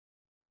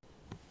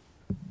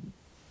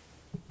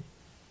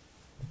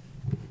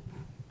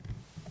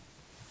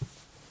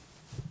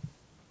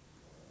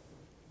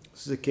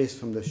This is a case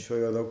from the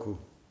Shoyoroku.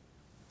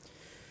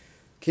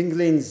 King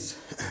Lin's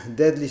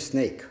deadly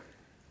snake,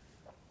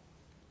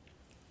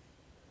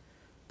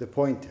 the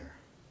pointer.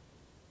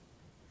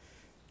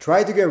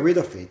 Try to get rid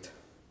of it,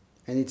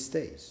 and it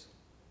stays.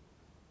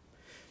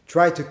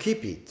 Try to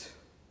keep it,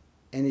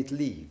 and it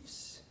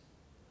leaves.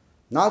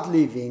 Not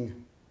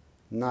leaving,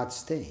 not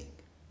staying.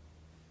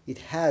 It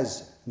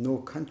has no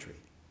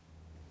country.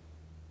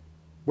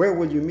 Where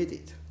will you meet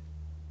it?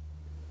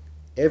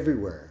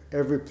 Everywhere,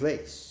 every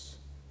place.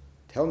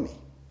 Tell me,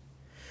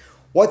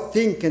 what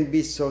thing can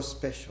be so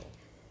special?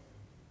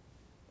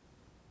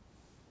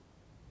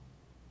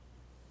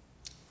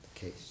 The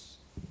case.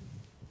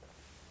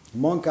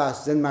 Monk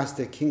asked Zen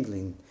Master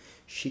Kinglin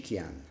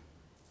Shikian,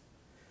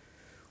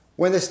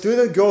 when a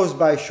student goes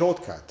by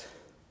shortcut,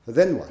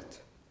 then what?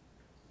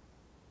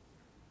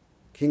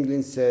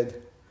 Kinglin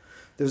said,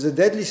 there's a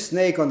deadly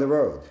snake on the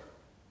road.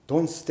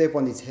 Don't step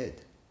on its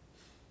head.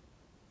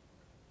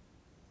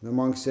 The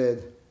monk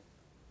said,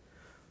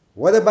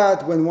 what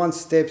about when one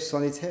steps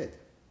on its head?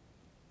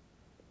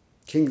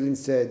 Kinglin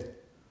said,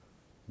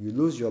 you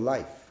lose your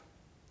life.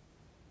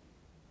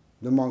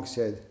 The monk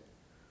said,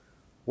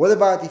 what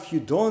about if you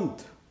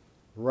don't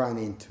run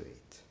into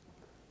it?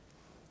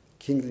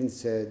 Kinglin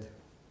said,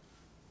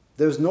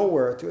 there's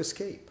nowhere to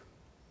escape.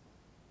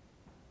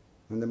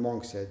 And the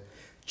monk said,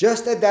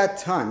 just at that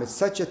time, at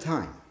such a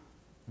time,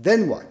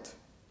 then what?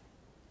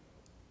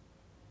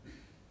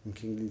 And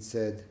Kinglin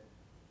said,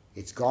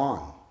 it's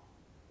gone.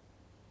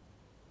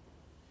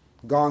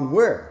 Gone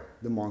where?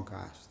 The monk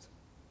asked.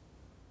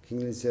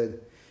 Kinglin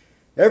said,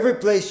 every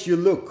place you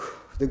look,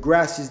 the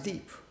grass is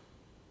deep.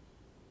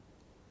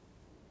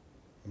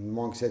 And the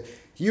monk said,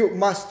 you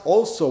must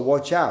also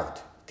watch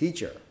out,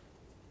 teacher.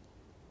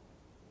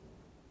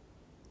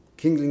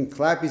 Kinglin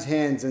clapped his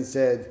hands and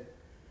said,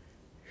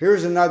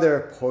 here's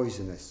another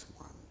poisonous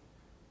one.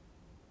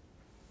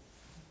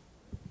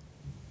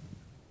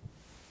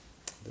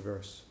 The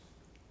verse.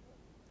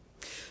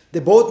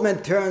 The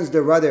boatman turns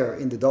the rudder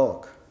in the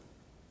dark.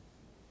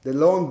 The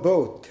lone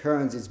boat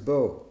turns its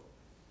bow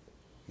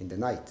in the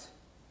night.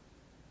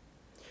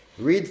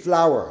 Reed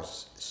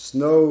flowers,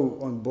 snow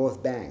on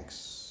both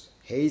banks,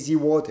 hazy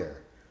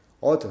water,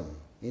 autumn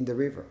in the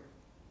river.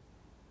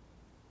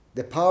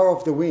 The power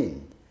of the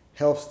wind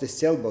helps the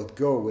sailboat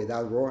go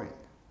without roaring.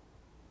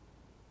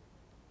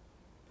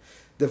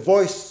 The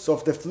voice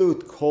of the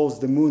flute calls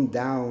the moon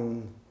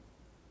down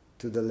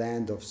to the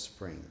land of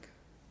spring.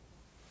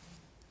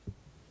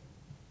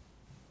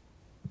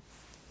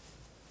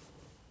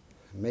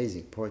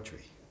 Amazing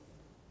poetry.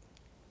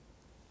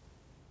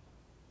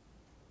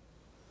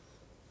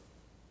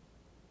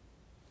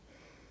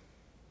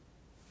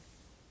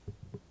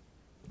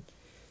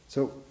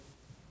 So,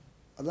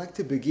 I'd like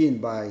to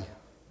begin by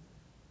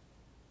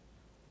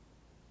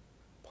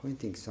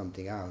pointing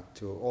something out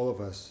to all of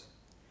us.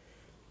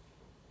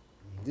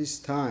 These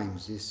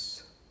times,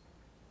 these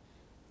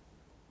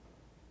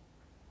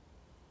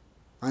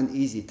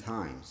uneasy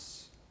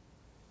times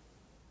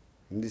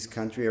in this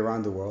country,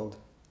 around the world,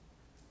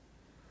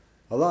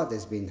 a lot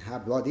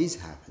is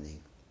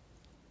happening.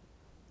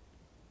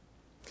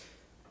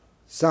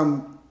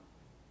 Some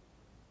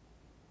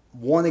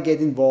want to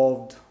get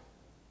involved,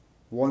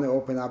 want to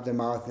open up their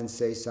mouth and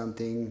say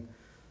something.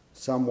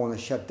 Some want to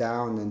shut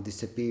down and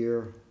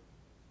disappear.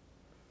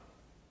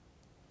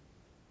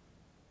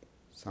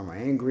 Some are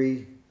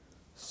angry,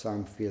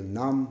 some feel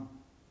numb.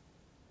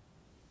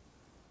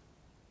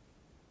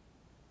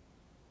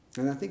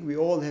 And I think we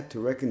all have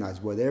to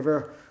recognize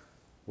whatever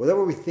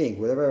we think,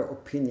 whatever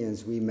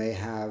opinions we may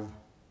have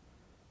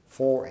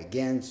for,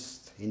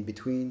 against, in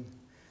between,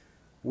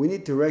 we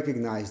need to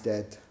recognize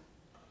that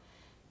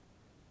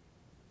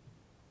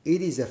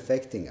it is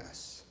affecting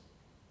us.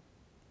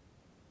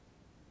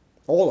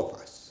 All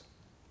of us.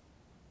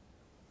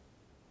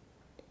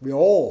 We're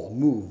all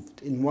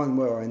moved in one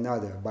way or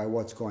another by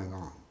what's going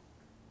on.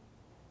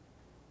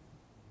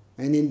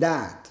 And in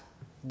that,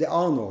 there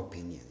are no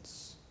opinions.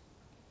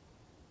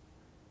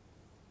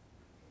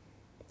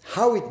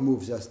 How it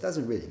moves us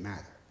doesn't really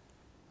matter.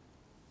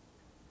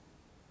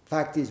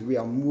 Fact is, we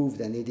are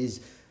moved, and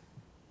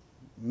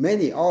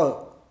many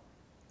are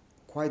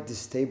quite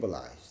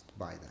destabilized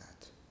by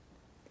that.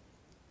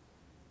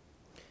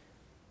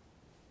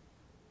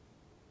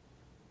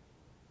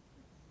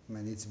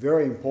 And it's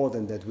very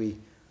important that we,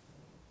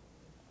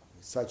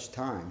 such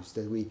times,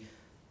 that we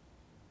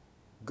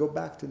go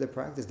back to the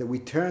practice, that we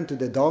turn to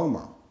the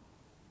Dharma,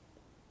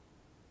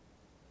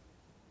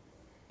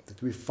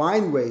 that we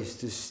find ways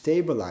to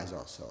stabilize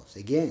ourselves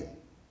again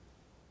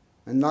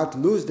and not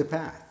lose the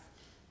path.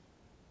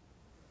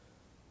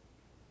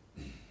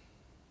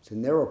 It's a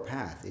narrow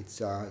path.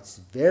 It's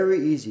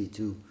very easy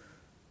to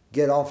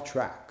get off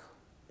track.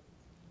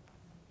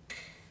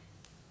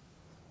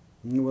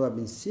 What I've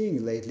been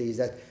seeing lately is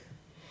that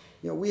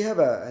we have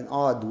an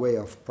odd way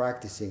of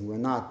practicing. We're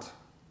not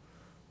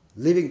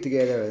living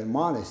together in a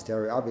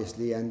monastery,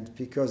 obviously, and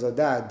because of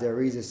that, there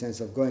is a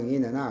sense of going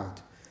in and out,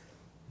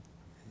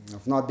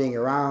 of not being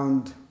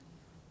around,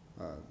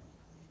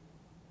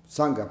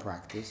 Sangha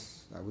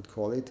practice, I would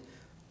call it,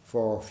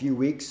 for a few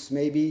weeks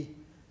maybe.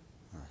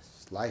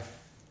 Life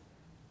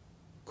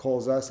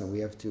calls us and we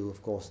have to,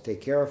 of course, take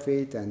care of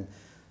it, and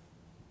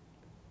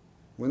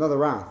we're not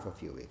around for a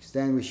few weeks.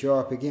 Then we show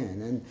up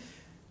again.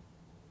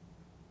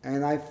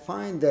 And I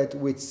find that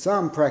with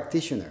some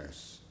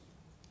practitioners,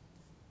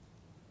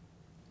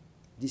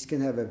 this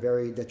can have a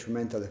very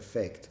detrimental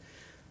effect.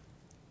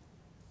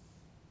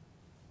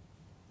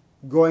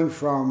 Going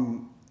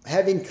from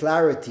having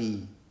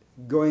clarity,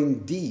 going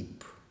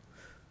deep,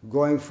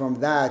 going from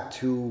that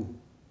to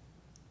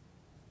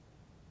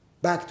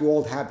back to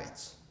old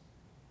habits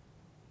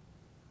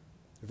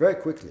very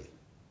quickly.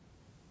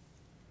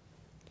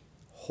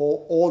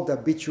 Old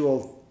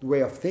habitual way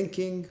of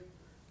thinking,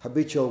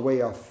 habitual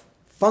way of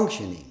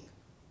functioning.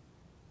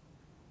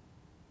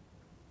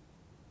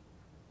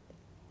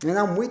 And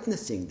I'm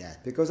witnessing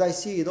that because I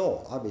see it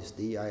all.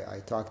 Obviously,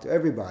 I talk to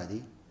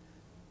everybody.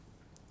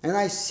 And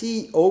I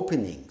see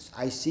openings.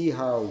 I see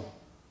how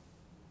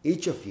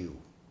each of you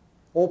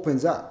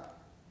opens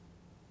up.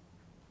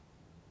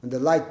 And the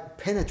light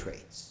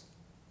penetrates.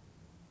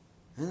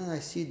 And then I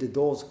see the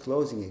doors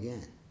closing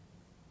again.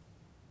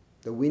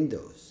 The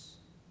windows.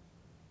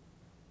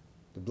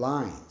 The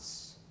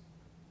blinds.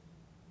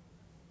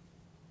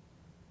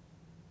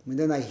 And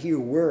then I hear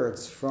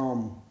words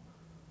from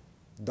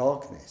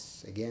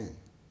darkness again.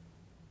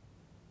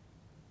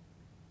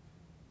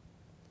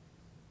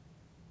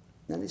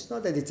 And it's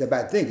not that it's a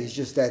bad thing, it's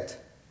just that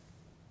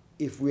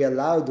if we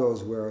allow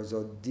those words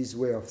or this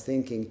way of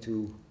thinking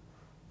to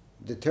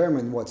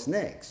determine what's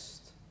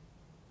next,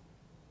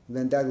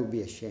 then that would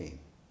be a shame.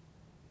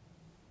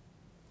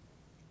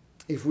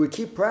 If we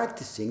keep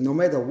practicing, no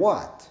matter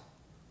what,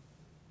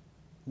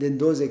 then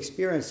those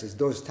experiences,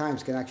 those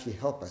times can actually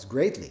help us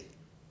greatly.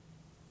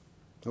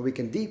 And we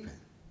can deepen.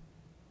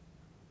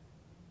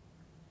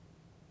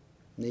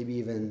 Maybe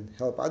even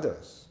help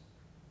others.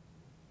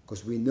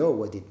 Because we know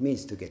what it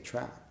means to get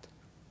trapped.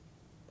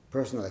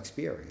 Personal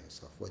experience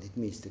of what it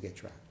means to get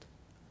trapped.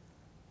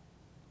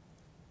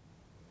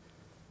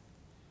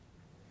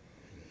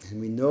 And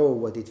we know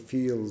what it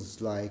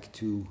feels like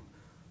to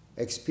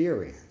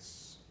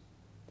experience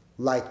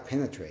light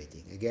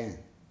penetrating again.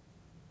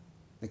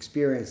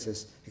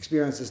 Experiences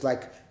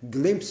like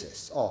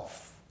glimpses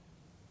of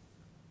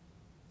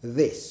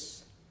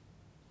this,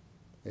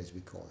 as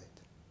we call it.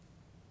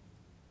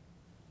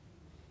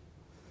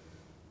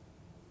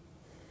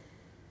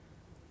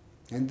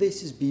 And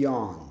this is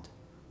beyond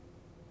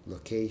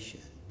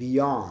location,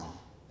 beyond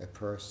a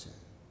person,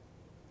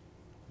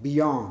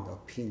 beyond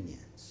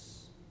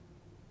opinions,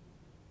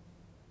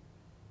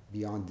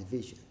 beyond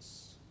divisions.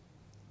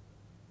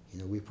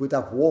 We put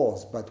up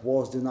walls, but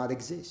walls do not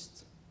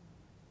exist.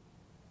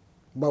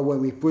 But when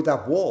we put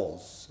up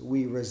walls,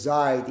 we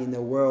reside in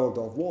a world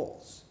of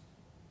walls.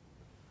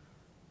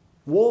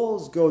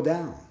 Walls go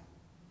down.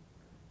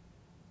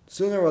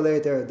 Sooner or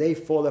later, they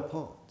fall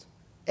apart.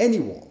 Any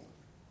wall.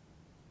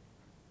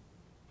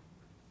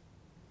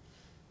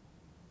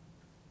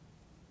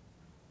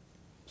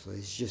 So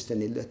it's just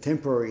a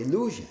temporary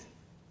illusion.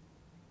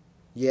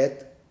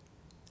 Yet,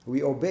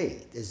 we obey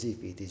it as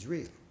if it is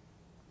real.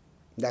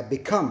 That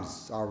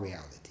becomes our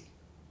reality.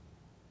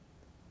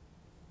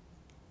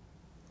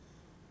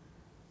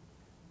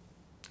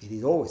 It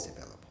is always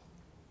available.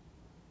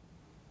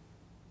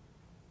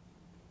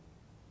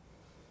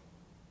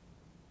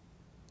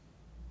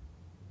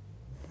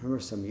 I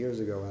remember some years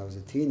ago when I was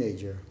a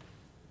teenager,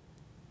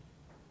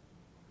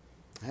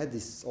 I had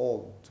this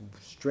all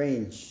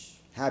strange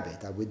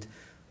habit. I would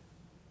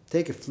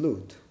take a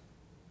flute,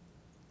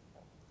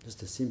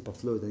 just a simple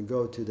flute, and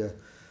go to the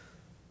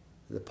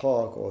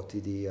park or to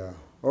the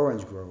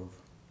orange grove.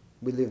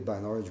 We lived by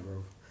an orange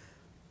grove.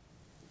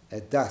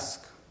 At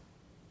dusk.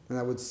 And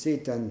I would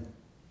sit and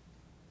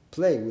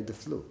play with the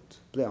flute,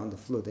 play on the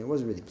flute. And it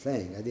wasn't really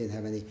playing. I didn't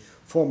have any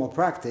formal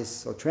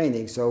practice or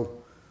training,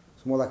 so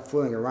it's more like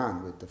fooling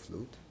around with the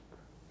flute.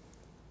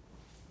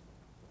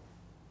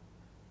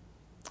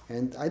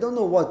 And I don't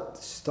know what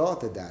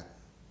started that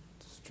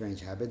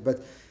strange habit,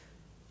 but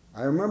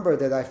I remember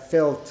that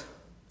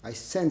I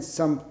sensed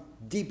some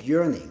deep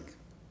yearning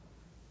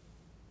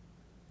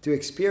to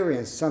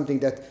experience something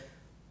that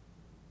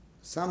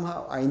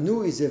somehow I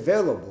knew is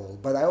available,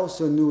 but I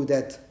also knew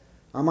that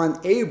I'm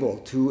unable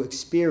to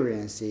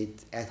experience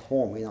it at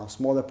home in our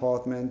small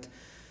apartment,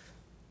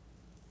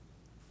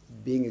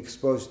 being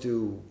exposed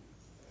to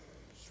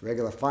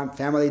regular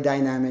family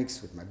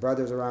dynamics with my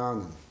brothers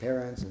around and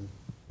parents and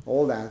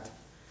all that.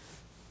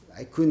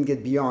 I couldn't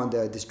get beyond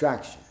the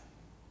distraction.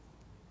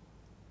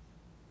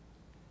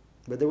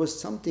 But there was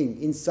something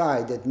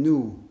inside that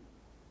knew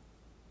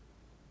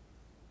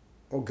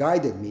or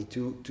guided me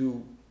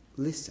to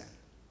listen.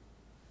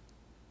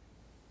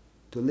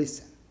 To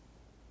listen.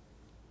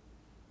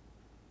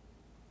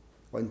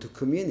 And to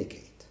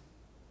communicate.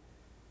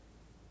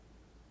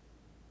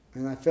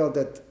 And I felt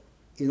that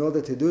in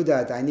order to do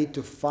that, I need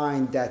to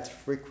find that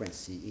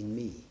frequency in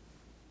me.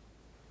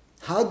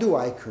 How do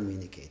I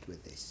communicate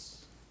with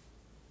this?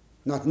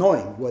 Not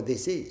knowing what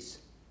this is.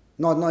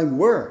 Not knowing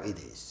where it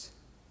is.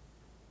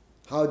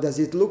 How does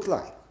it look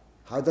like?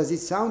 How does it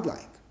sound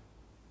like?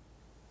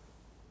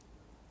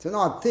 It's an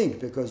odd thing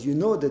because you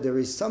know that there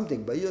is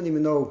something, but you don't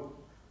even know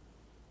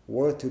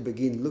where to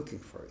begin looking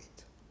for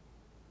it.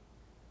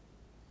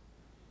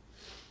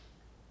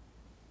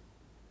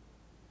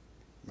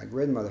 My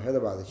grandmother heard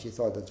about it. She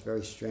thought that's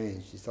very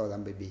strange. She thought that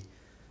maybe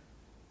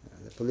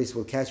the police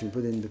will catch me,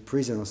 put me in the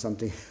prison or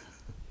something.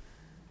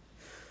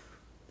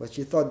 But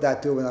she thought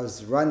that too when I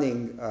was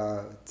running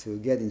to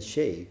get in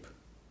shape.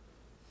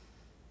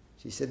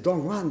 She said,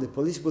 "Don't run. The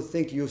police will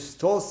think you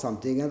stole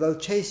something and they'll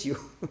chase you."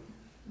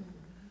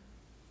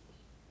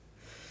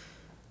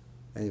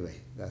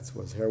 Anyway, that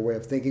was her way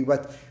of thinking.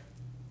 But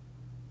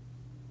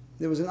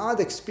there was an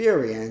odd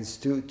experience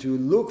to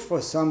look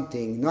for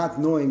something, not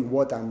knowing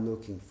what I'm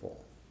looking for.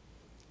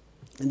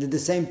 And at the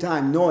same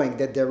time, knowing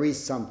that there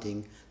is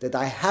something that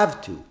I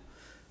have to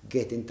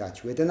get in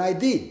touch with. And I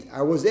did.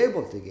 I was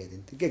able to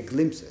get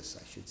glimpses,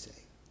 I should say.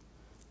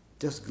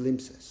 Just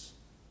glimpses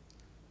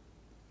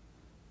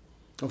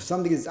of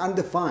something that's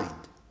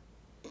undefined.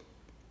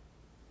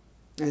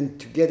 And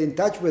to get in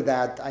touch with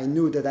that, I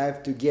knew that I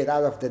have to get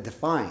out of the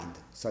defined,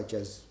 such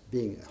as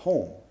being at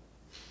home,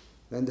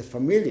 then the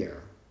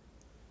familiar,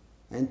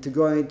 and to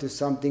go into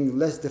something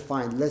less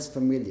defined, less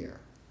familiar,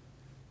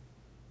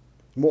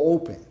 more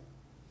open.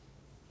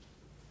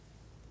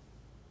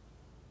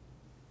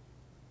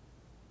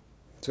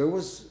 So it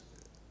was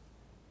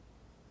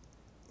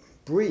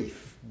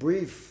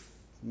brief,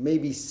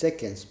 maybe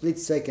seconds, split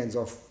seconds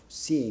of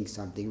seeing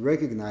something,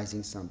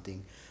 recognizing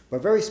something,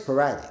 but very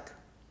sporadic.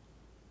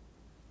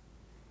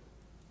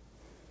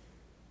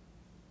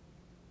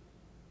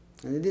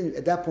 And it didn't,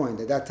 at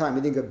that time,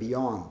 it didn't go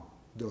beyond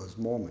those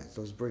moments,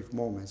 those brief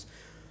moments.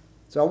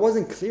 So I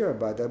wasn't clear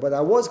about that, but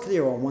I was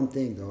clear on one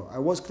thing though. I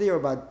was clear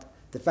about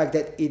the fact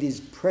that it is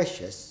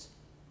precious.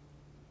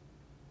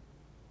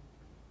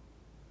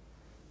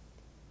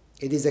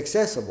 It is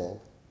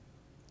accessible,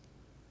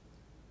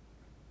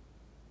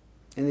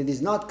 and it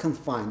is not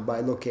confined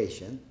by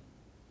location,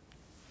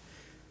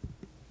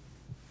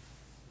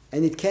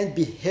 and it can't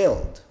be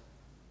held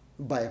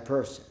by a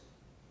person.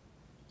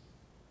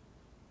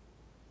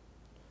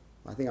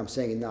 I think I'm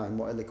saying it now in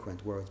more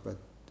eloquent words, but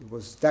it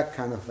was that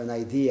kind of an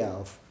idea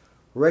of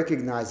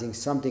recognizing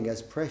something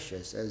as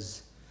precious,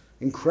 as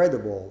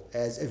incredible,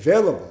 as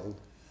available,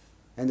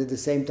 and at the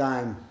same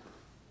time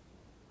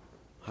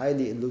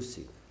highly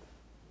elusive.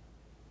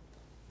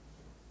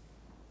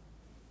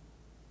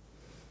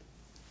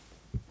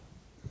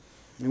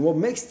 And what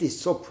makes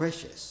this so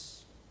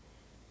precious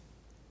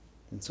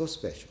and so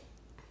special,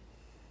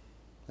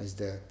 as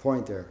the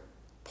pointer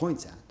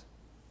points at,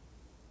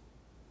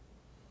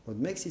 what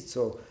makes it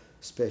so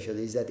special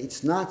is that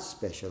it's not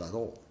special at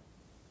all.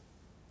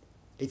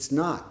 It's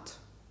not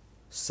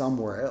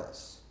somewhere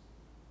else.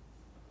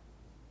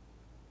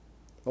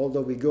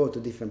 Although we go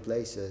to different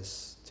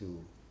places to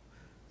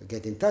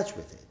get in touch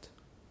with it,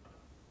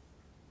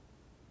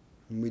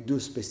 and we do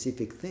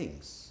specific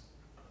things,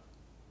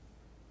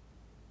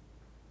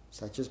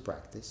 such as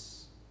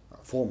practice,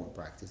 formal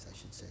practice, I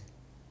should say.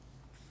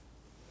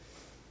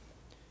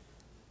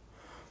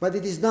 But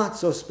it is not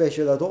so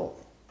special at all.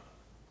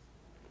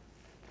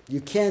 You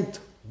can't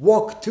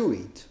walk to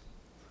it,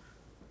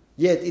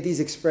 yet it is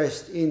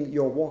expressed in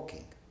your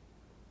walking.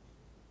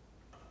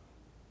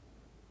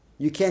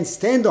 You can't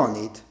stand on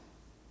it,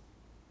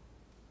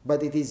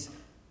 but it is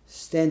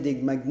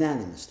standing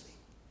magnanimously.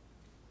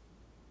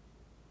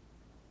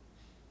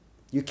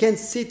 You can't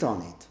sit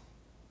on it,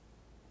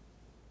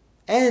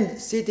 and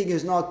sitting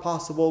is not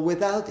possible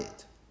without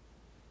it.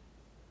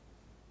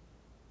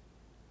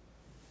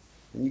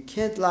 And you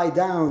can't lie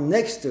down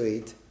next to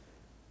it,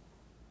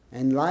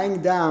 and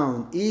lying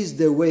down is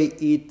the way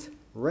it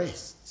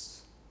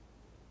rests.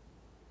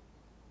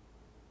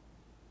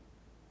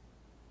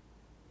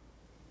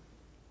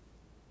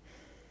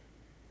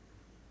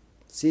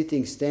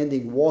 Sitting,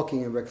 standing,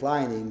 walking, and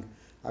reclining,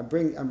 I'm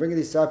bringing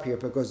this up here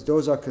because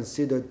those are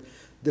considered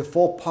the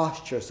four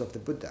postures of the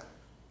Buddha.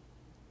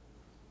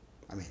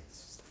 I mean,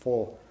 it's the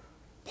four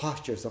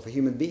postures of a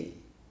human being.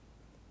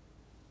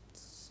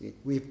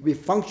 We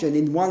function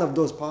in one of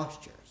those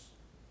postures.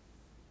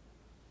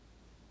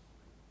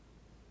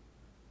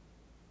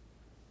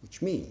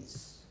 Which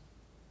means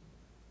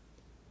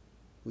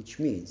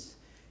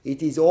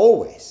it is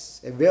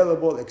always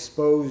available,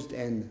 exposed,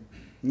 and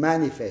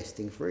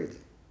manifesting freely.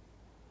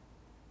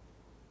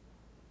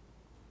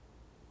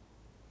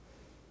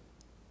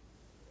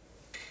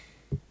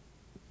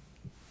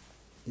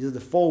 These are the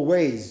four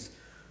ways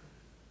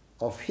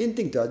of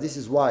hinting to us. This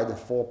is why the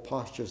four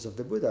postures of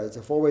the Buddha, it's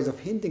the four ways of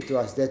hinting to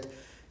us that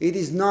it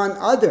is none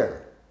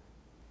other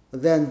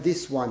than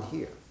this one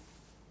here.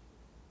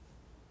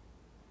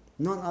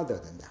 None other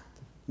than that.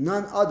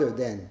 None other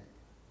than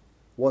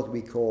what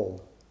we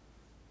call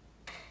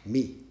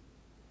me.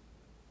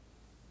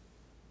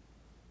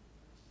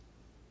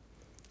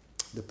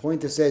 The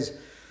pointer says,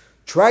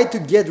 try to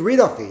get rid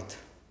of it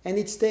and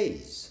it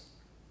stays.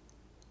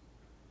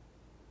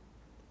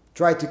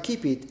 Try to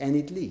keep it and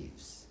it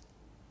leaves.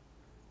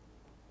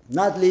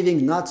 Not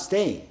leaving, not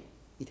staying.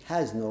 It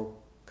has no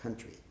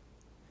country.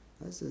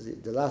 This is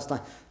it. The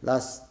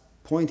last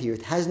point here.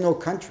 It has no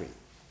country.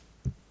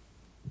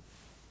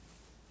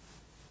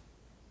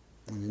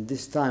 And in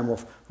this time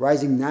of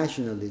rising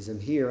nationalism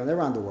here and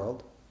around the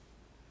world,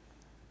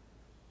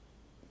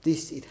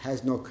 this "it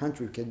has no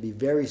country" can be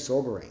very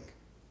sobering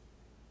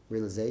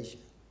realization.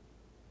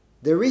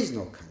 There is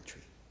no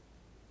country.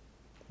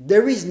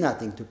 There is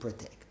nothing to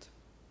protect.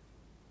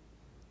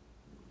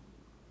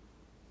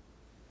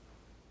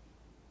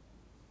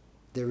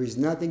 There is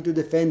nothing to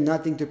defend,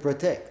 nothing to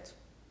protect.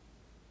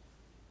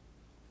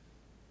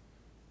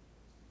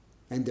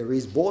 And there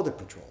is border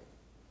patrol,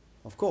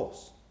 of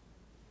course.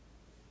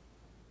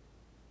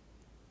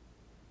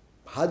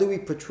 How do we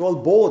patrol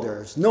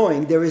borders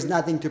knowing there is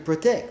nothing to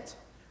protect?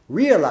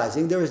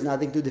 Realizing there is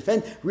nothing to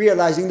defend,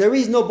 realizing there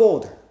is no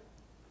border.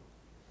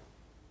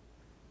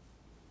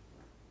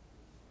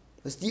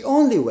 That's the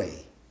only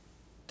way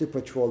to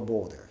patrol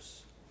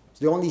borders. It's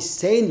the only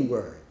sane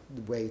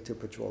way to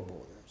patrol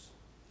borders.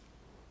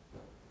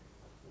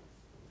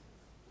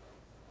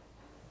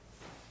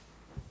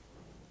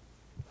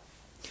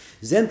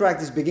 Zen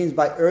practice begins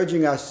by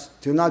urging us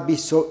to not be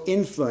so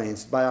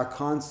influenced by our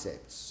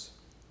concepts,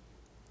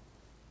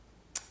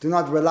 to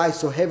not rely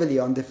so heavily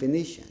on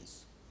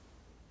definitions,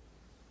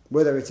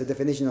 whether it's a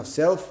definition of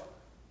self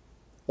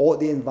or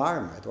the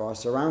environment or our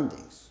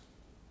surroundings.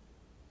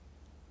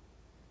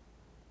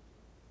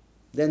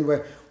 Then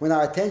when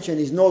our attention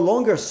is no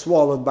longer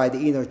swallowed by the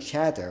inner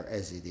chatter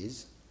as it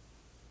is,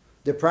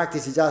 the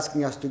practice is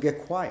asking us to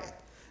get quiet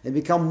and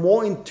become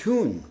more in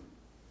tune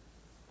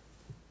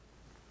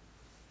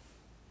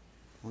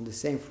on the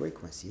same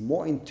frequency,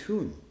 more in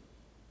tune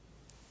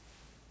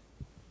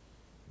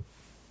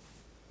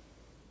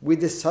with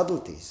the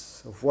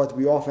subtleties of what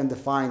we often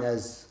define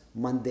as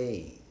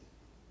mundane,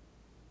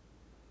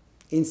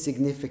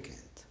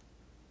 insignificant,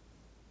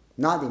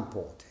 not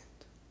important.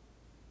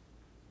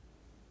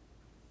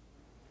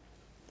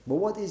 But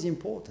what is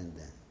important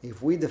then?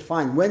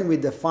 When we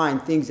define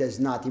things as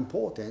not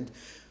important,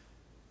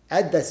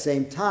 at the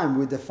same time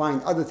we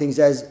define other things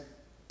as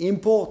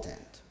important.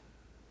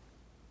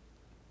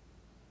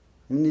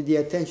 And the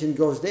attention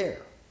goes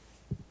there.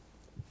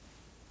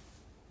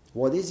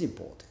 What is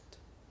important?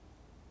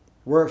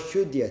 Where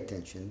should the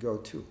attention go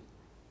to?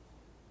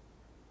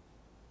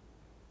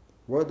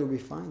 Where do we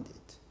find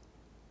it?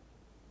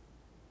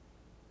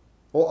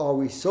 Or are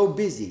we so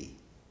busy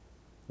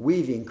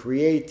weaving,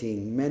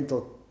 creating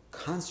mental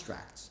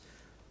constructs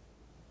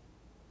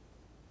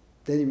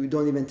that we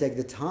don't even take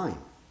the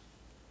time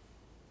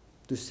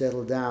to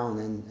settle down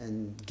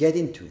and get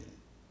in tune?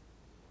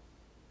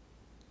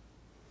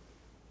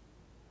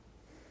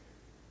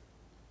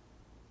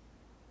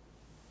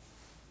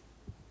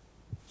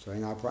 So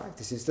in our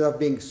practice, instead of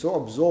being so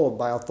absorbed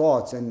by our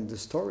thoughts and the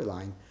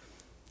storyline,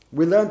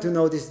 we learn to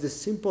notice the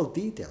simple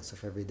details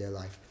of everyday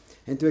life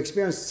and to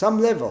experience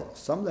some level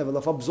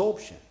of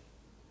absorption.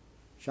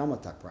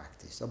 Shamatha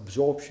practice,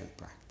 absorption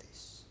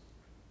practice.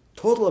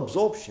 Total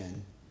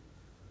absorption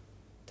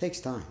takes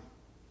time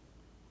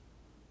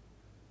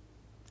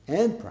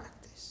and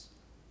practice.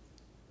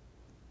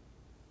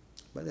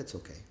 But that's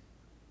okay.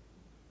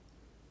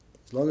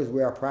 As long as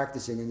we are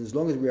practicing and as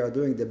long as we are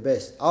doing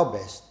our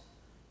best,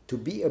 to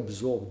be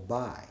absorbed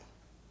by,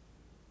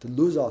 to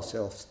lose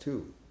ourselves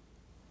to,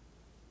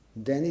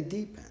 then it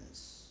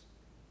deepens.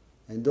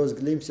 And those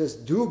glimpses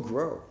do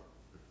grow.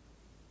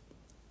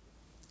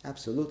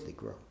 Absolutely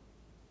grow.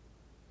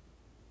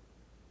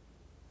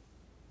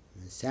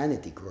 And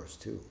sanity grows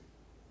too.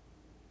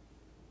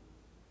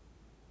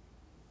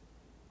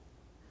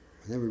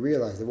 And then we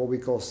realize that what we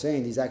call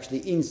sane is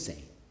actually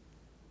insane.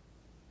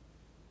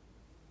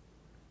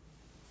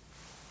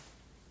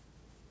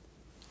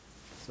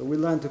 So we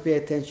learn to pay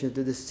attention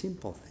to the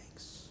simple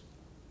things.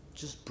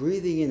 Just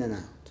breathing in and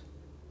out.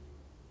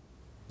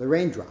 The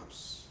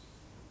raindrops.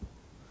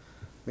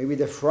 Maybe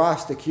the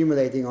frost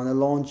accumulating on a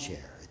lawn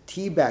chair. A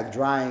tea bag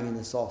drying in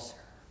a saucer.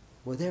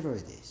 Whatever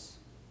it is.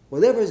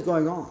 Whatever is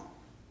going on.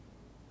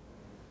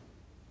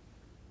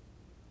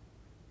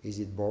 Is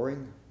it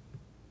boring?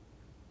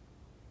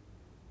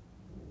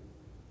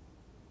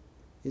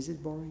 Is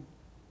it boring?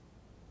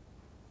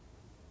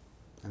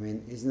 I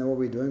mean, isn't that what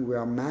we're doing? We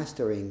are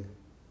mastering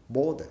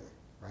boredom,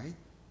 right?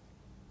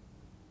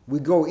 We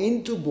go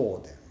into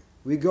boredom.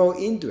 We go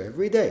into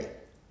every day.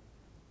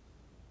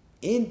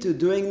 Into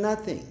doing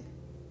nothing.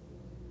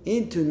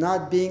 Into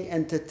not being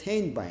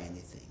entertained by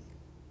anything.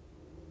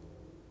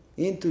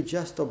 Into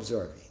just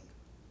observing.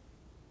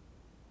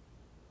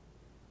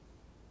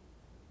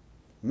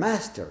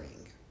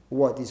 Mastering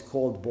what is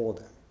called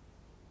boredom.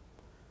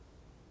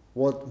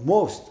 What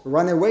most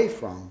run away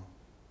from.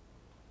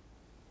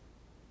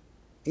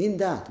 In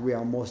that we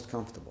are most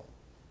comfortable.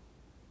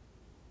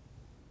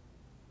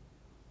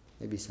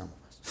 Maybe some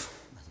of us.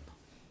 I don't know.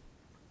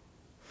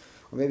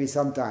 Or maybe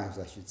sometimes,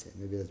 I should say.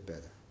 Maybe that's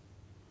better.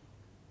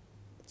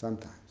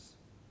 Sometimes.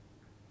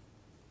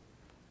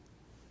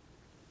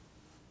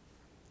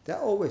 There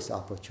are always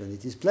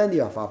opportunities, plenty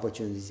of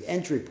opportunities,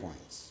 entry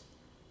points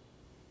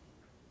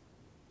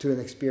to an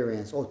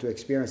experience or to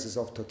experiences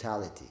of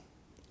totality,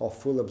 or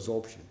full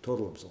absorption,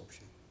 total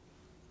absorption.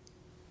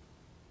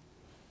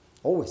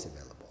 Always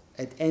available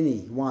at any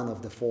one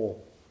of the four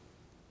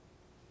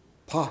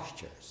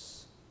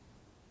postures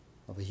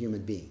of a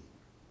human being,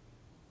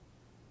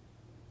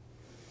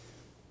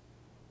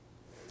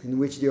 in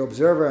which the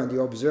observer and the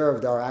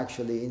observed are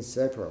actually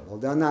inseparable.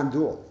 They are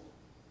non-dual.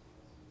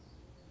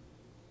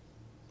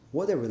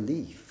 What a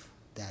relief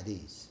that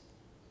is.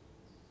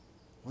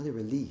 What a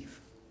relief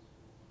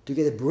to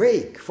get a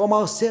break from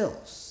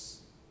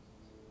ourselves,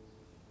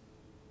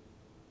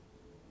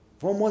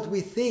 from what we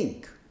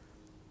think,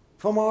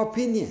 from our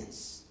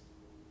opinions.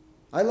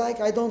 I like,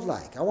 I don't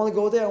like. I want to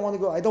go there,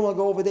 I don't want to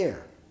go over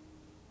there.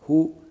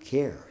 Who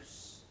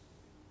cares?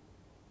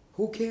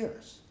 Who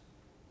cares?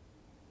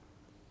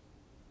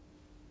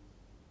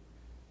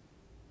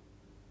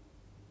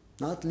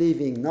 Not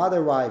leaving, not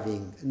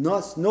arriving, no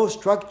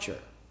structure,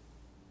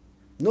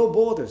 no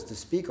borders to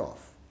speak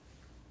of.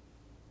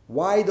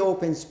 Wide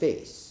open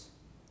space.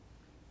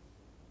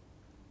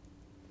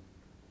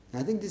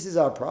 I think this is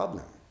our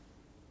problem.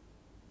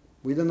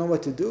 We don't know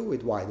what to do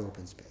with wide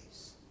open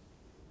space.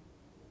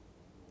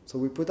 So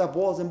we put up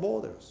walls and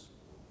borders.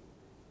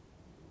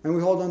 And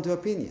we hold on to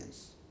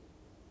opinions.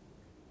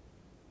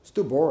 It's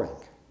too boring,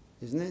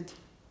 isn't it?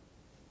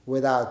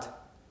 Without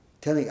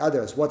telling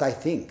others what I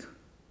think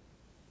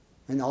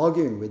and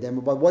arguing with them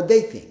about what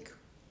they think.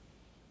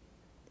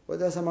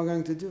 What else am I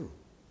going to do?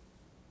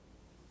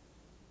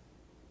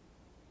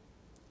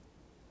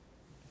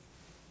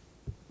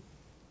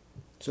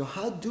 So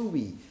how do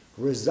we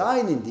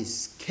reside in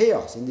this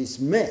chaos, in this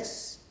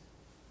mess,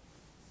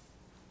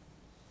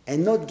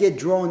 and not get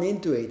drawn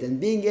into it, and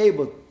being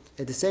able,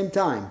 at the same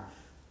time,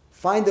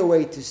 find a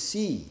way to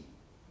see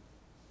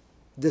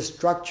the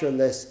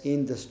structureless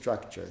in the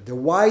structure, the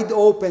wide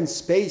open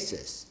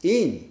spaces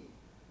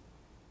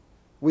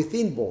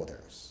within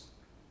borders,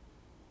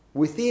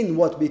 within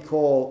what we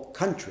call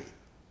country?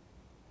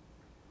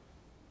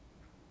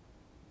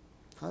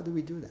 How do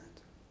we do that?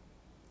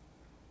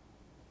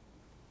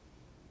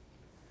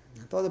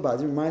 I thought about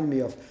it. It reminded me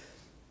of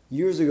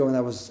years ago when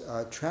I was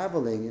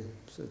traveling,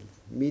 sort of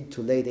mid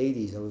to late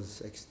 80s.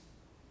 I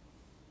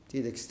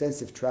did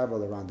extensive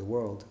travel around the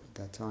world at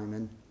that time.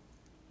 And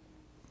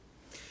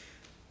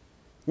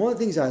one of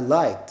the things I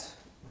liked,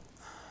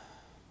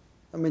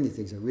 many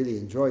things I really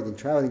enjoyed in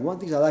traveling, one of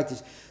the things I liked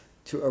is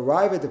to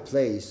arrive at a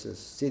place, a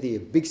city, a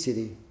big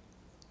city,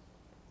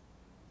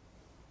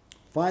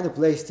 find a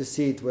place to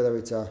sit, whether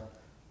it's a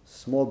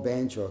small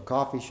bench or a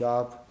coffee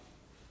shop,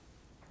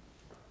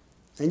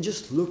 and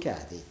just look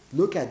at it.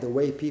 Look at the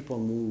way people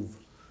move,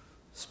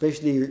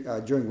 especially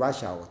during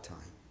rush hour time.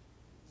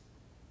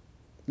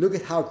 Look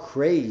at how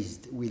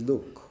crazed we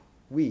look,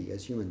 we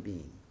as human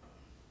beings.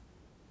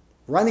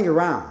 Running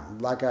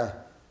around like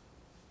a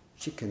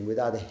chicken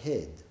without a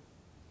head.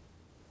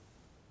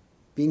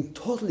 Being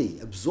totally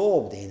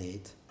absorbed in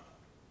it.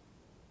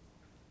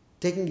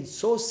 Taking it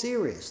so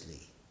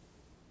seriously.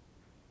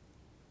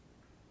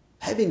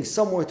 Having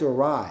somewhere to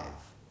arrive.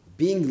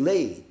 Being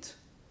late.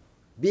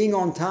 Being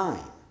on time.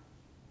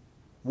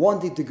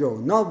 Wanting to go,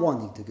 not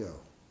wanting to go.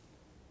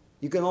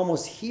 You can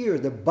almost hear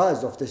the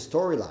buzz of the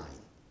storyline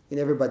in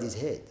everybody's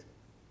head,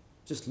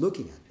 just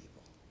looking at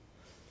people.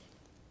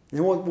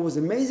 And what was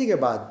amazing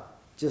about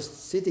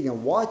just sitting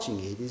and watching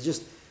it is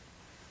just,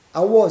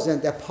 I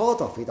wasn't a part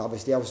of it,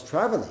 obviously. I was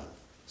traveling.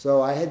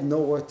 So I had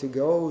nowhere to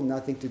go,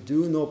 nothing to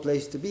do, no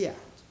place to be at.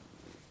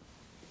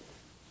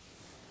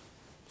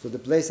 So the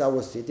place I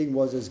was sitting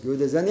was as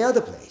good as any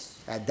other place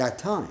at that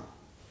time.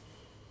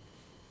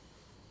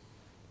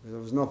 There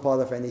was no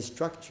part of any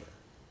structure.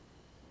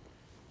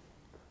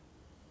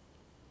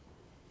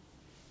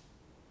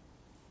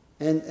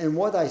 And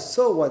what I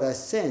saw, what I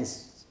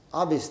sensed,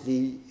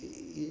 obviously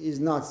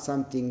is not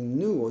something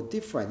new or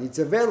different. It's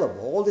available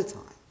all the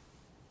time.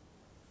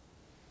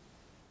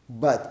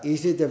 But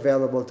is it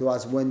available to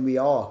us when we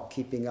are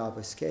keeping up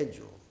a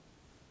schedule?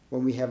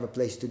 When we have a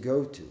place to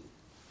go to?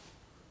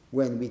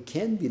 When we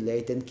can be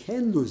late and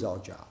can lose our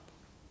job?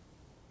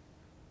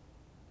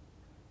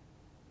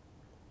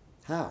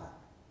 How?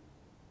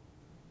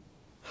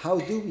 How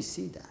do we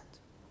see that?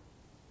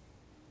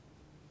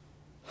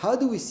 How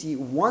do we see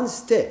one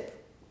step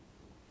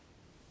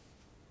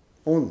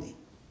only?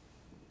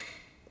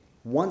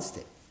 One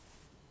step.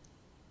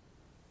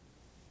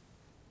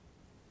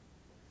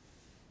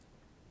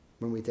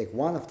 When we take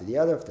one after the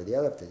other, after the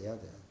other, after the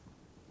other.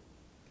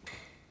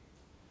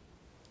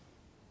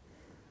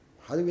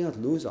 How do we not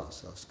lose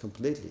ourselves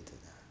completely to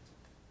that?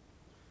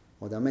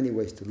 Well, there are many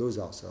ways to lose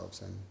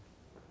ourselves, and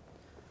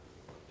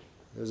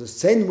there's a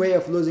sane way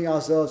of losing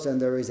ourselves, and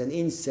there is an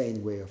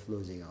insane way of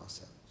losing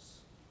ourselves.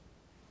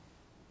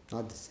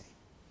 Not the same.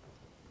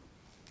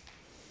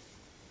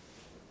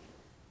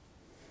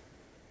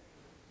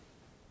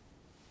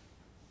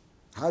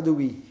 How do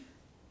we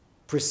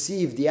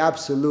perceive the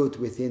absolute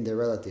within the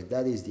relative?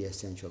 That is the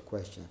essential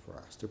question for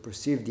us, to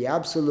perceive the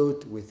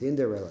absolute within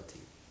the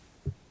relative.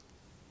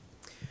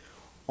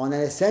 On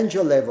an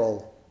essential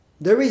level,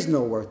 there is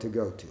nowhere to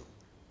go to,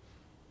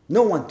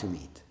 no one to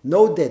meet,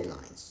 no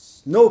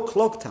deadlines, no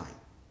clock time.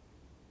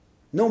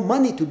 No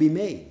money to be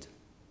made.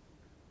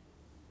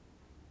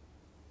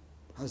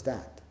 How's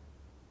that?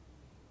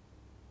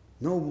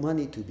 No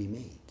money to be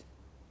made.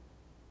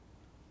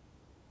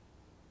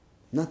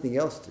 Nothing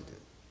else to do.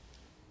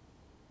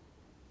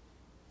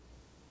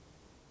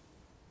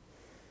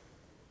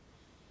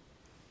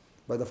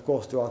 But of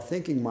course, to our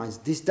thinking minds,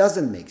 this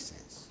doesn't make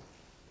sense.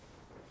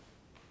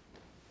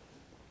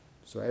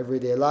 So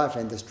everyday life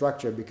and the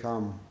structure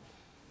become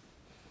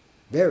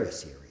very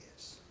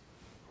serious.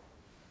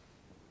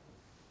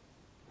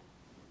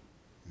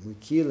 We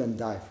kill and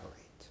die for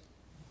it.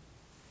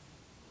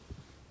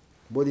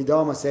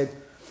 Bodhidharma said,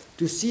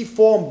 to see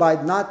form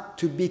but not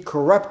to be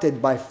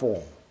corrupted by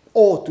form,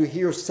 or to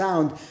hear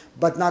sound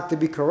but not to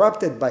be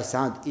corrupted by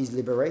sound is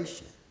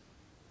liberation.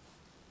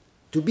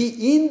 To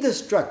be in the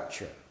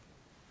structure,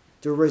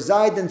 to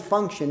reside and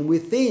function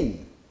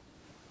within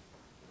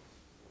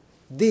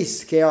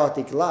this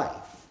chaotic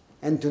life,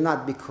 and to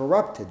not be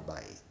corrupted by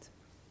it.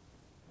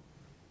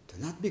 To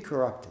not be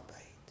corrupted by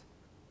it.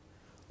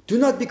 To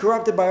not be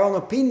corrupted by our own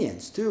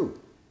opinions, too.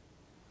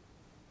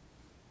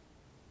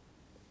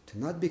 To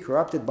not be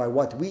corrupted by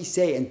what we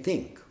say and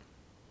think.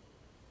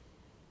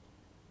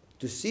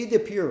 To see the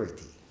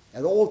purity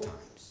at all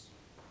times,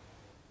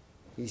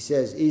 he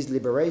says, is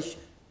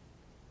liberation.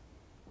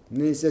 And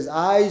then he says,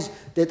 eyes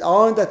that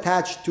aren't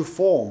attached to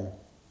form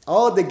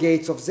are the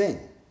gates of Zen.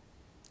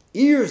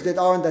 Ears that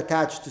aren't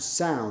attached to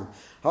sound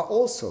are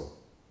also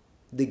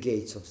the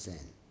gates of Zen.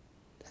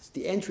 That's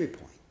the entry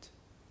point.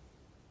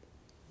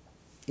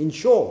 In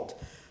short,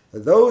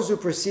 those who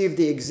perceive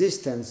the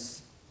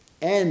existence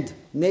and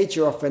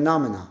nature of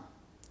phenomena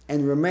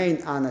and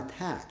remain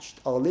unattached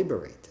are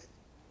liberated,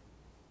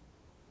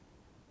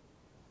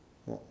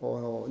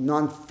 or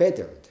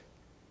non-fettered,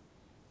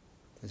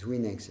 as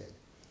Wineng said.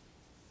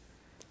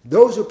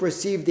 Those who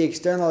perceive the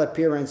external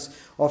appearance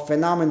of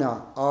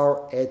phenomena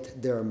are at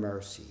their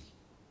mercy.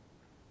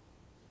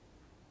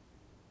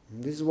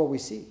 And this is what we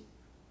see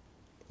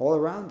all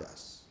around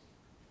us.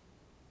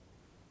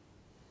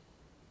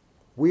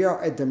 We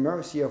are at the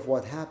mercy of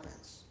what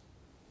happens.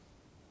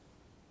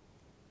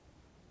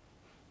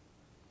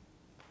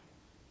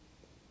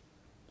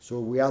 So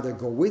we either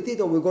go with it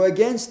or we go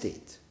against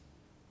it.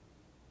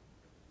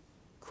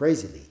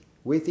 Crazily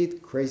with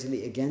it,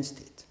 crazily against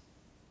it.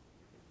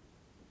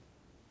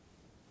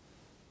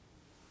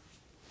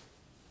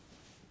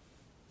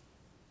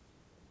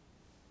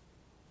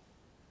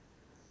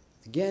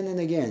 Again and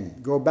again,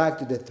 go back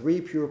to the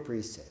 3 pure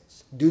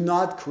precepts. Do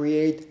not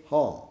create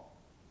harm.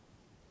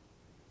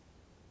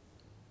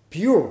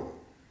 Pure,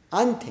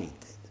 untainted.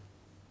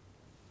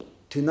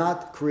 Do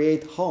not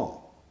create harm.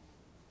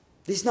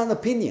 This is not an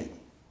opinion.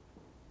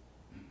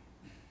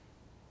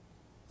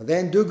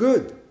 Then do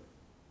good.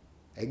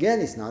 Again,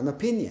 it's not an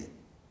opinion.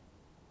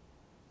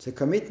 It's a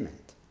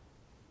commitment.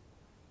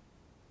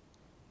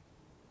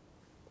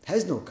 It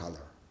has no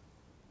color.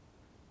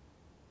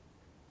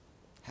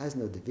 It has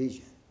no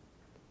division.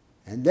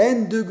 And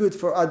then do good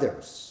for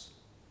others.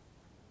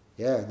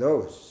 Yeah,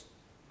 those.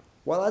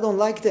 Well, I don't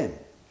like them.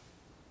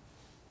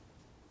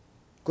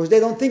 Because they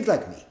don't think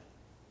like me.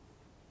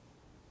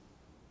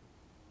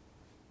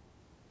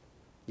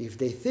 If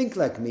they think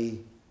like me,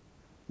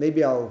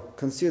 maybe I'll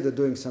consider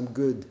doing some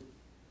good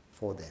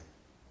for them.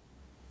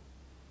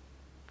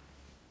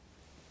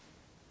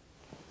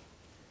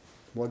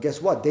 Well,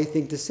 guess what? They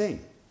think the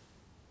same.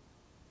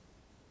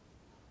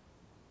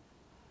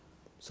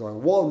 So a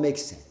wall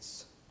makes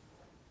sense.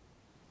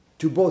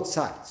 To both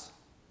sides.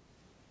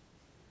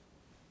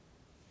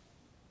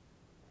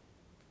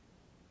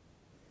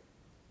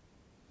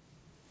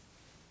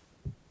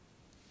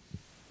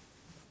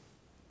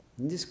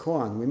 In this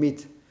koan, we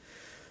meet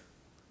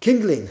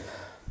Kinglin,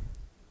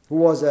 who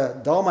was a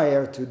Dharma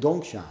heir to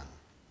Dongshan,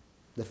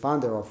 the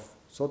founder of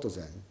Soto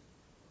Zen,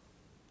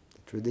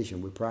 the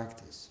tradition we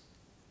practice.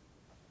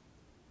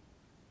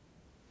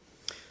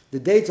 The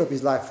dates of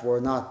his life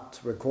were not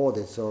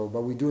recorded,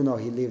 but we do know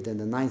he lived in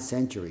the 9th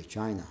century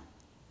China.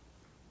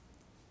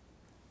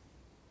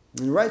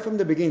 And right from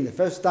the beginning, the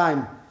first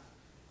time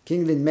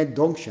Kinglin met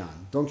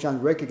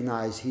Dongshan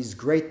recognized his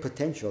great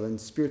potential and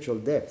spiritual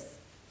depth.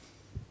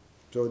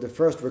 So the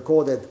first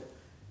recorded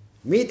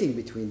meeting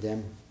between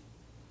them,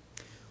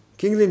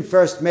 Kinglin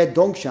first met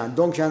Dongshan.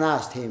 Dongshan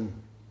asked him,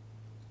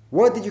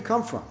 "Where did you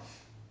come from?"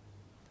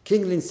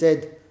 Kinglin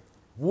said,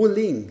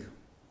 "Wuling."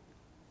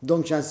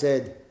 Dongshan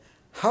said,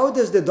 "How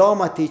does the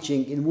Dharma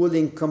teaching in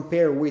Wuling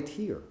compare with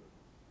here?"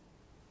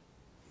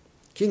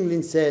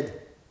 Kinglin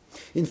said,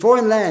 "In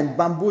foreign land,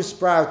 bamboo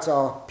sprouts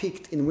are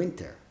picked in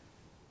winter."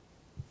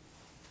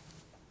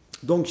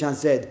 Dongshan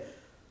said,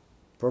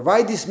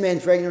 "Provide this man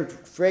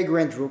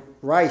fragrant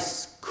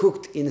rice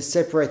cooked in a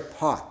separate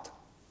pot."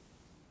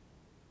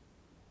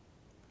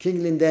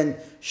 Kinglin then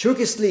shook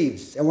his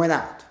sleeves and went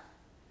out.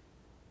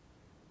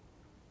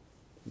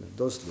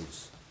 Those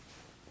sleeves.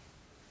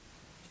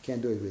 You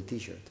can't do it with a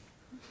t-shirt.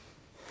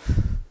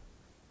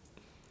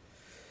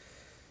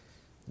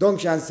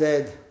 Dongshan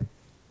said,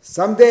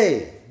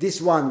 "Someday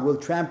this one will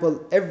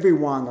trample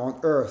everyone on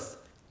earth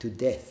to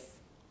death."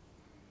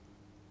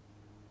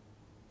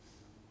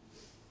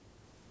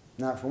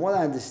 Now, from what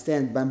I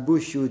understand,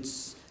 bamboo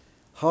shoots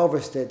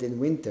harvested in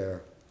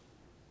winter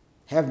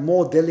have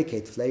more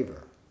delicate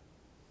flavor,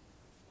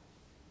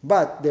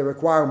 but they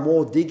require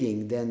more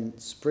digging than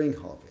spring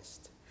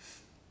harvest.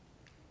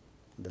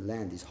 The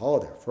land is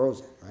harder,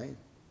 frozen, right?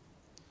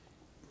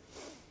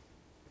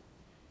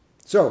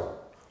 So,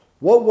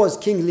 what was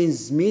King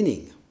Lin's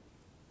meaning?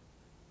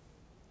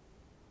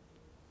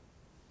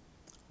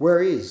 Where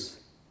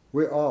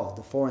are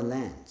the foreign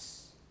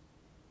lands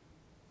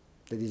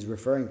that he's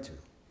referring to?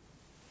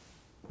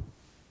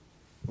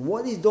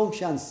 What is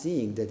Dongshan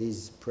seeing that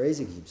is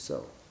praising him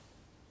so?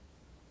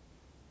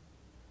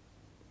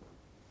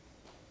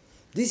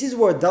 This is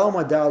where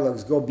Dharma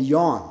dialogues go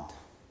beyond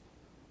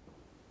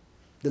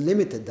the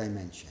limited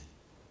dimension,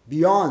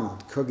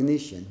 beyond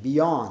cognition,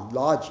 beyond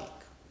logic.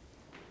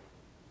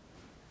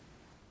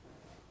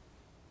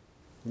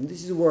 And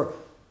this is where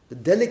the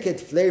delicate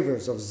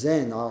flavors of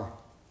Zen are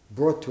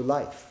brought to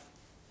life,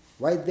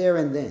 right there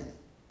and then.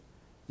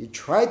 You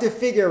try to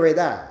figure it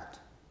out,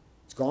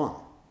 it's gone.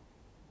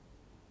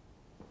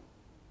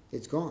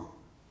 It's gone.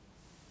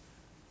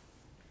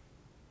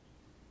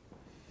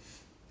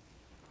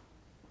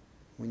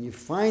 When you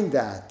find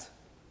that,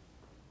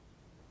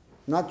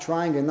 not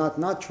trying and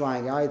not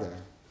trying either,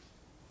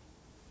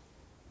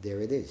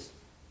 there it is.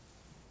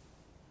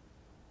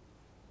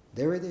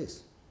 There it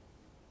is.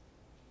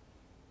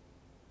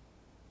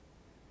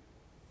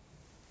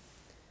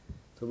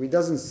 So it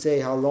doesn't say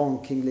how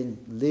long King Lin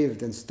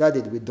lived and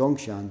studied with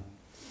Dongshan,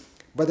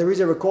 but there is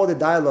a recorded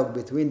dialogue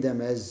between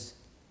them as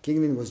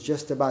King Lin was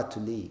just about to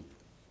leave.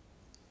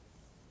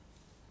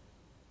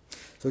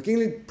 So King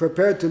Lin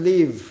prepared to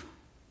leave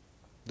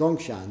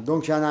Dongshan.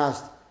 Dongshan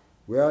asked,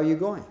 "Where are you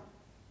going?"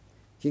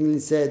 King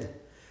Lin said,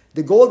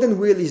 "The golden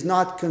wheel is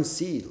not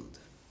concealed,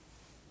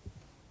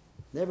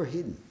 never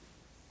hidden.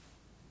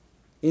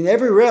 In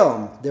every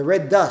realm, the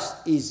red dust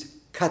is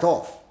cut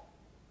off.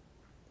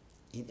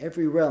 In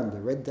every realm,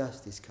 the red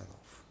dust is cut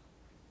off."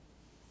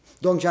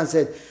 Dongshan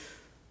said,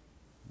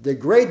 "The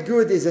great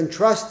good is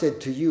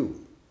entrusted to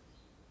you."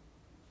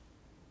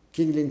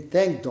 King Lin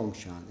thanked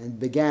Dongshan and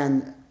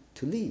began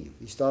to leave.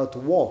 He started to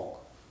walk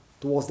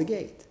towards the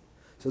gate.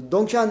 So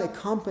Dongshan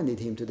accompanied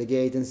him to the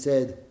gate and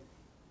said,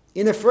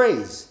 in a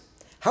phrase,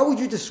 "How would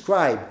you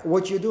describe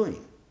what you're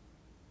doing?"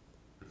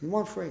 In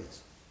one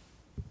phrase.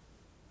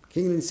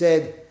 King Lin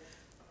said,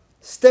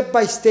 "Step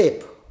by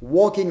step,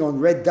 walking on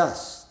red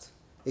dust,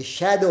 a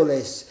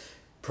shadowless,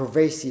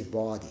 pervasive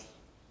body."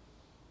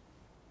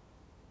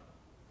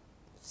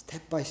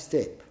 Step by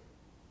step,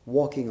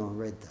 walking on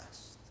red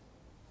dust.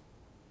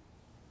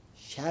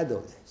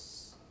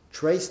 Shadowless,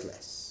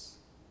 traceless,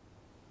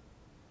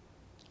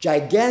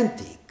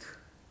 gigantic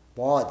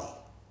body.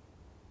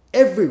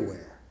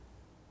 Everywhere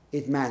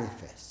it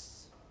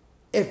manifests.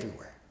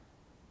 Everywhere.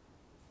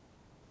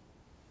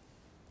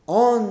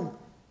 On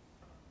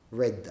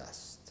red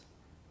dust.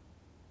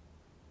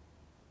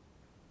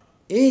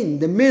 In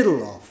the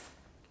middle of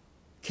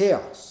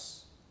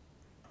chaos,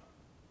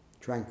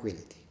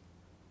 tranquility.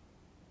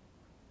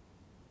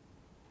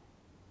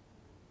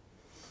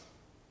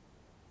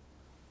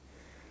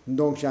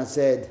 Dongshan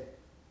said,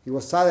 he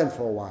was silent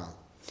for a while.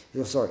 He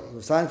was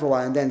silent for a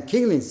while, and then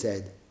King Lin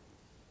said,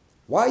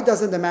 "Why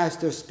doesn't the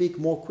master speak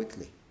more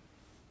quickly?"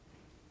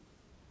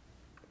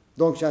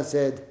 Dongshan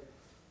said,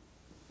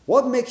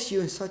 "What makes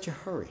you in such a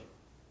hurry?"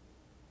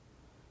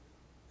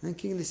 And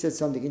King Lin said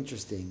something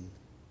interesting,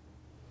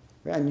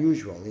 very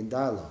unusual in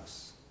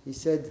dialogues. He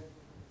said,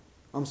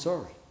 "I'm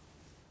sorry.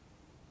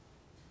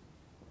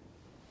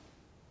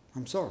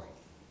 I'm sorry."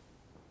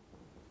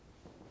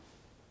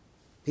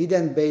 He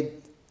then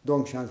bade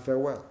Dongshan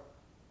farewell.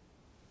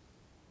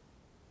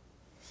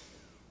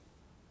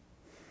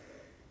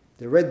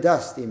 The red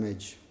dust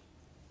image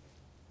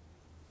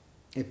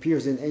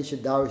appears in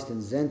ancient Taoist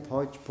and Zen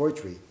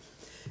poetry.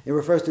 It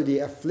refers to the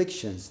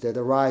afflictions that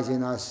arise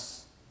in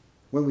us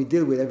when we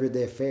deal with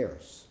everyday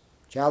affairs,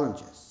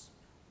 challenges.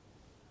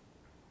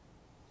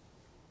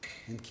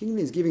 And King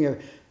Lin is giving a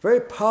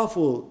very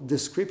powerful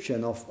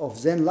description of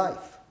Zen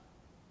life.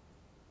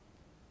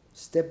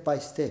 Step by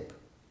step.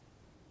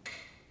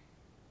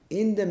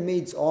 In the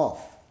midst of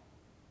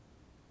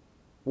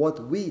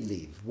what we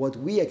live, what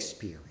we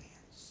experience.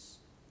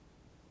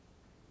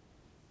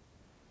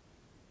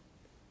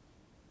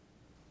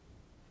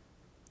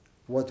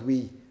 What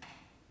we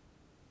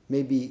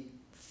may be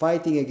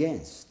fighting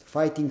against,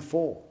 fighting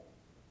for.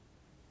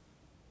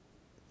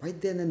 Right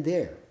then and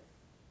there,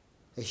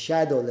 a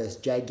shadowless,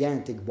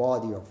 gigantic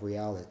body of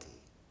reality.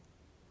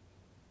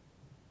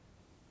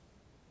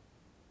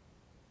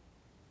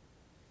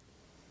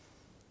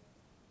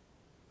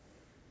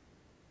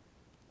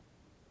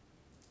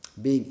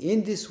 Being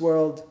in this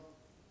world,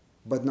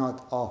 but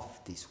not of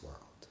this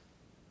world.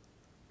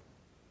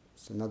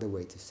 It's another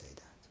way to say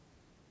that.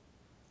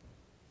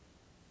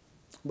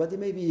 But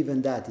maybe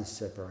even that is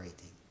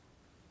separating.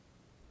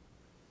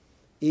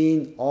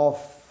 In,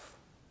 of,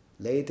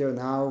 later,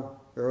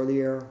 now,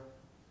 earlier,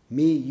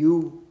 me,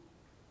 you,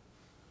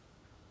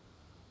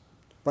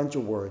 bunch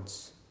of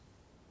words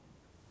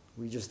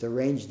We just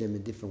arrange them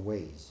in different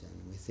ways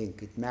and we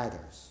think it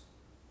matters.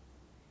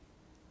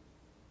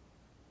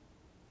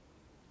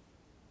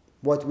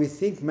 What we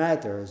think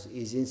matters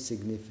is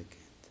insignificant.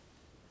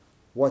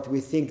 What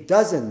we think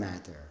doesn't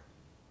matter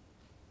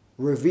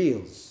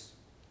reveals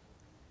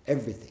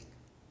everything.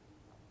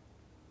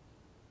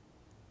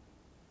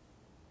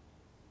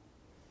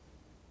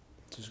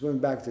 Just going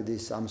back to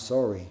this, I'm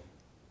sorry.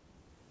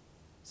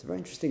 It's a very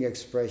interesting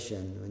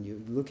expression when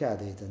you look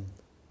at it, and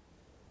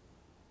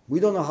we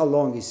don't know how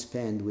long he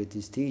spent with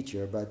his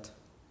teacher, but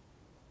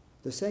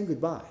they're saying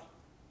goodbye.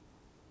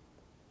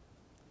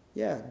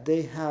 Yeah,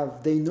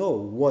 they know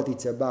what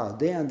it's about.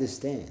 They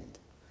understand.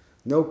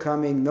 No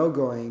coming, no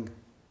going.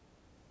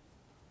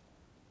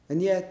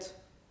 And yet,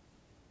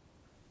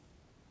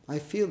 I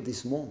feel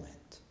this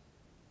moment.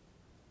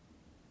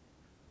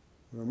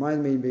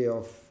 Remind me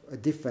of a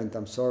different,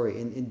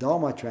 in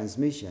Dharma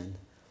transmission,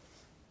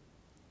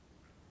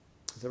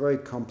 it's a very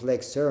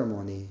complex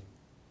ceremony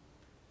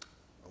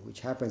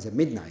which happens at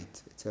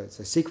midnight. It's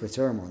a secret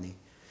ceremony.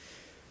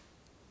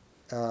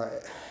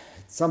 At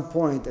some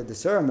point at the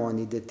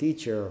ceremony, the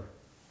teacher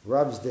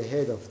rubs the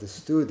head of the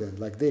student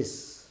like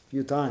this a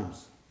few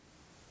times.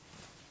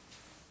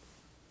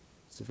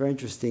 It's a very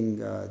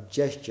interesting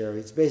gesture.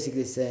 It's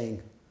basically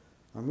saying,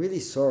 I'm really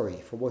sorry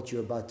for what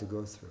you're about to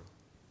go through.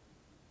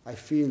 I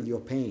feel your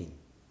pain.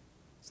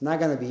 It's not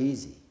going to be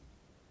easy.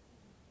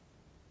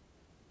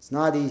 It's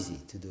not easy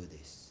to do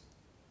this.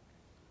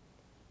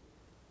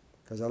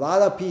 Because a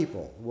lot of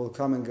people will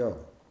come and go.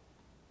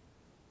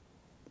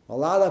 A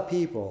lot of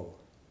people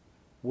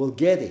will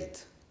get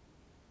it,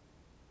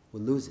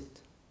 will lose it.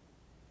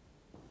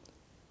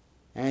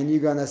 And you're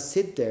going to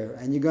sit there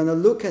and you're going to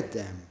look at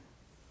them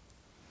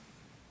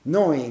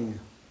knowing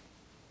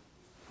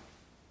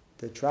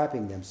they're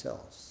trapping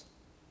themselves.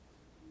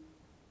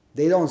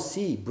 They don't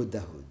see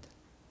Buddhahood.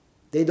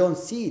 They don't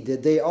see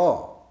that they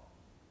are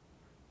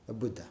a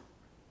Buddha.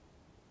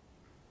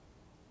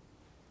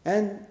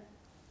 And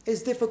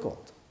it's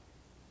difficult.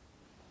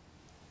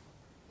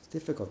 It's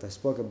difficult. I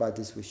spoke about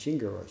this with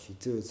Shinga Roshi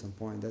too at some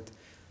point, that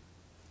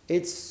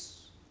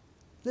it's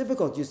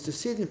difficult just to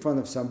sit in front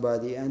of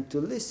somebody and to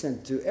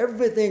listen to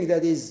everything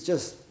that is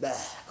just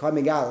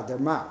coming out of their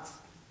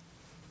mouth.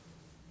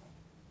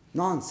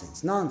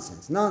 Nonsense,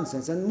 nonsense,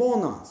 nonsense, and more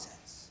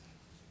nonsense.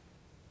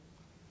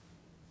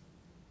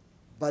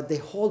 But they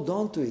hold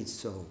on to it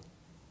so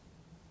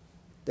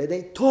that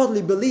they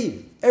totally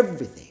believe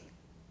everything.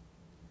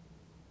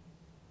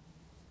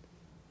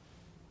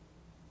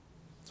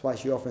 That's why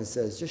she often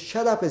says, just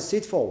shut up and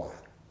sit for a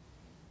while.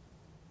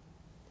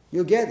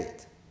 You'll get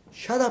it.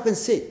 Shut up and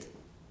sit.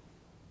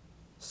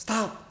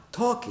 Stop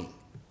talking.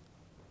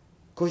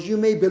 Because you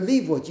may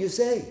believe what you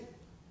say.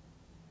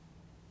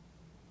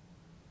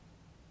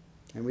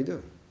 And we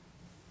do.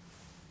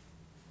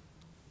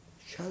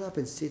 Shut up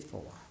and sit for a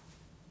while.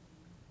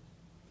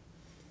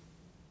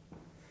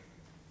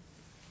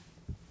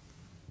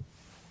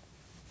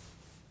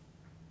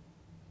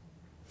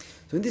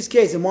 So in this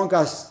case, the monk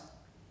asked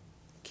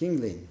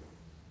Kinglin,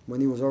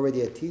 when he was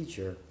already a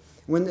teacher,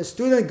 when a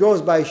student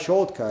goes by a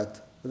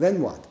shortcut,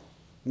 then what?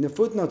 And the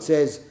footnote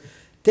says,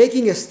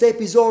 taking a step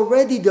is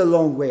already the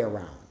long way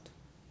around.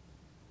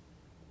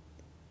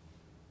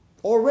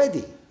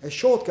 Already, a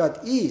shortcut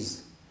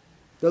is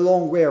the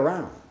long way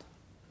around.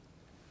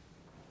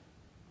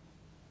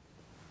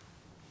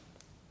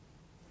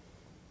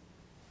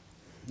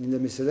 In the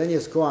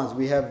miscellaneous koans,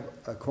 we have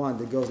a koan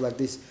that goes like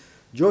this.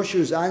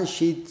 Joshu's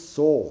unsheathed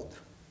sword,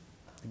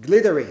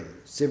 glittering,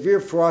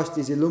 severe frost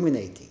is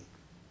illuminating.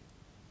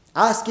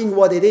 Asking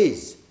what it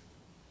is,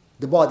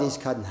 the body is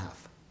cut in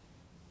half.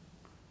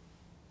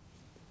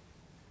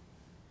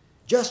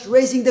 Just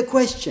raising the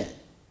question,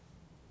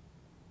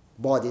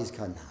 body is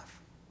cut in half.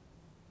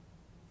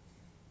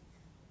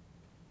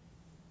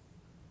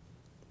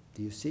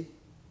 Do you see?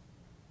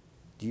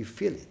 Do you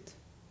feel it?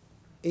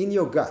 In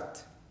your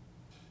gut.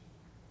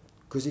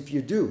 Because if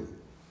you do,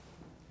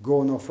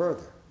 go no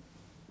further.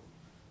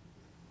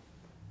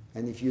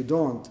 And if you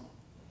don't,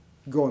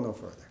 go no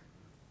further.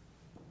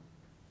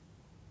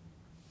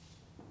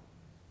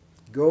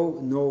 Go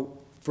no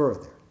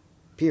further.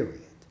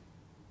 Period.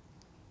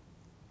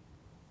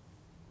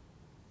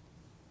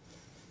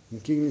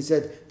 And Kinglin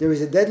said, there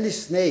is a deadly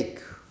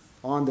snake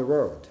on the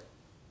road.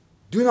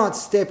 Do not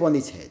step on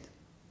its head.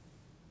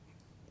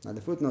 Now the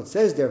footnote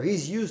says there,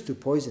 he's used to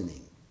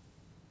poisoning.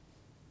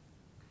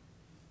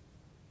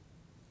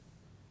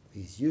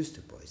 He's used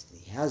to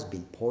poisoning. He has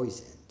been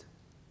poisoned.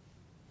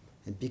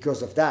 And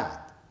because of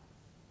that,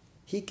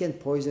 he can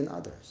poison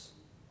others.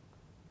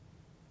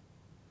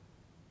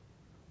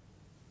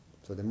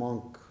 So the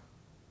monk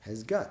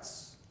has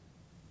guts.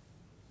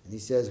 And he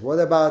says, what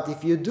about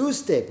if you do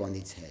step on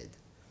its head?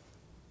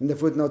 And the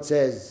footnote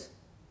says,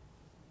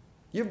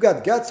 you've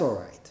got guts all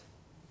right.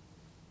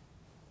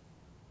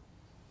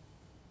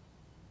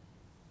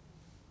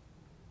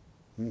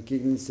 And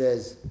Kinglin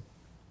says,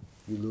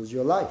 you lose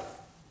your life.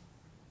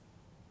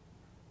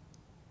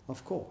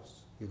 Of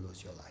course, you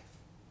lose your life.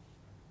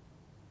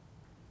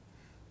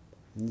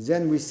 And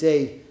then we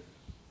say,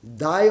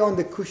 Die on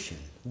the cushion.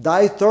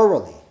 Die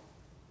thoroughly.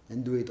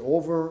 And do it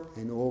over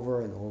and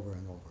over and over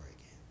and over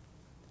again.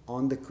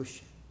 On the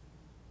cushion.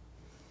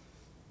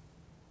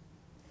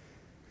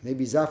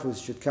 Maybe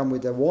Zaphos should come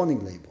with a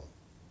warning label.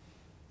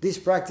 This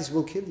practice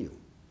will kill you.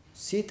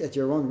 Sit at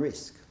your own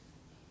risk.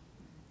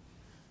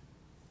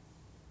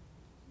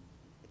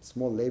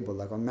 Small label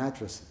like on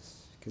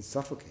mattresses. You can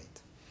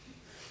suffocate.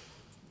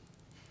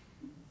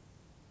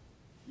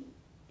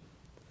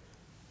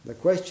 The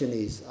question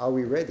is, are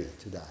we ready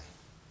to die?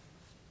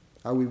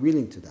 Are we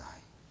willing to die?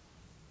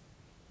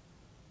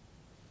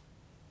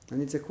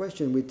 And it's a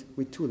question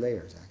with two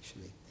layers,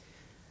 actually.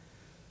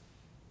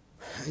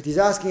 It is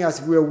asking us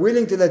if we are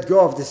willing to let go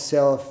of the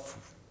self,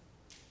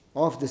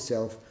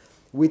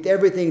 with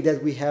everything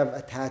that we have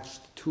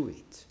attached to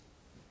it.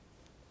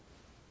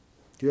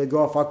 To let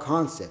go of our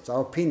concepts,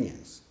 our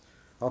opinions,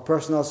 our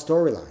personal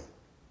storyline.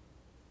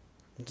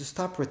 And to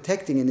stop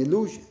protecting an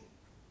illusion.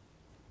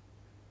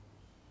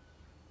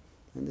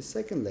 And the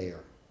second layer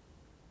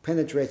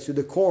penetrates to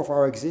the core of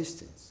our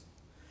existence.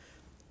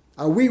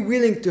 Are we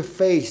willing to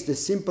face the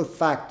simple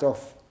fact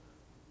of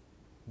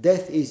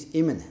death is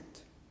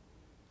imminent?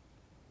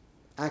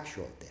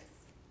 Actual death.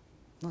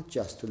 Not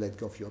just to let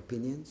go of your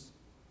opinions.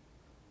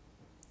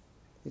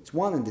 It's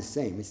one and the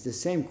same. It's the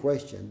same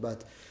question,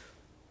 but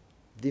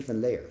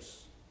different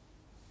layers.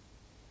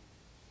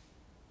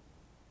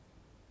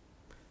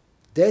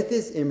 Death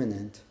is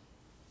imminent,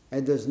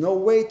 and there's no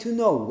way to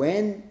know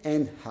when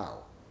and how.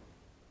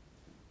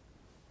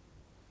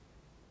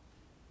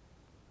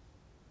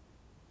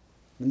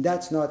 And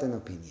that's not an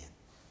opinion.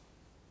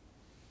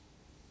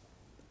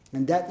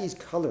 And that is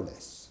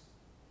colorless.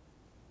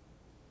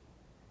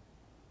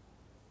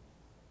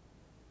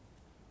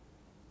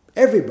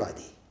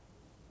 Everybody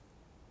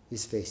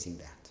is facing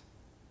that.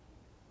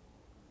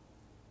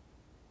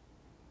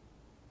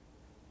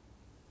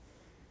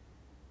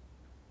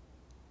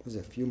 It was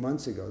a few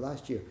months ago,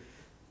 last year.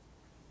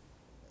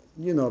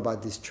 You know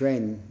about this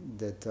train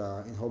that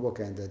in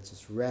Hoboken that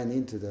just ran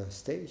into the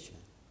station.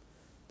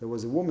 There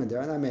was a woman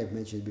there, and I may have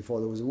mentioned it before,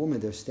 there was a woman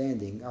there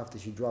standing after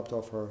she dropped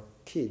off her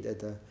kid at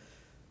the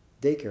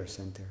daycare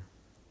center.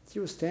 She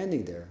was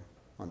standing there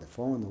on the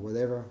phone or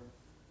whatever.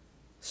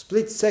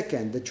 Split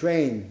second, the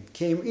train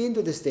came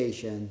into the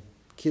station,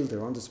 killed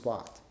her on the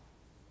spot.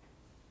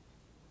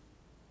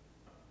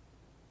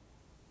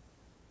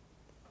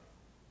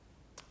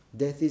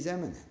 Death is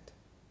imminent.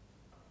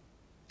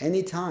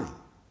 Any time,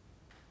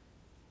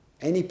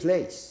 any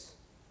place.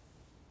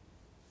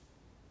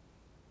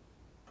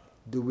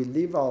 Do we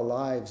live our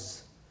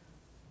lives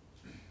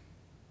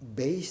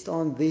based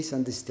on this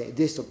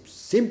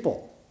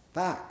simple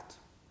fact?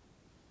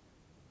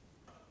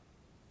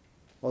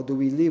 Or do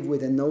we live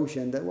with a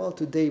notion that, well,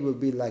 today will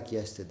be like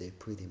yesterday,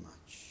 pretty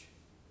much?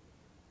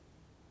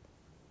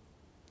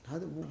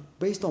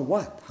 Based on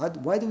what?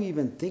 Why do we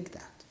even think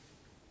that?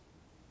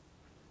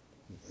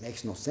 It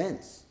makes no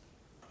sense.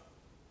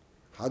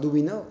 How do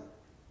we know?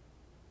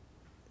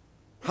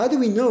 How do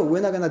we know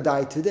we're not going to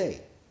die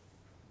today?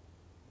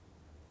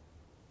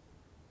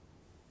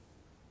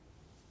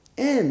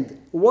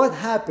 And what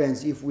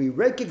happens if we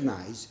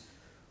recognize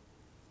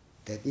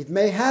that it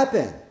may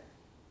happen?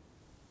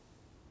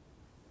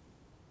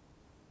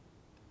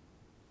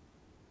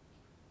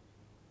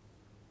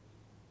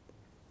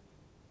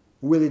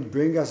 Will it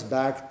bring us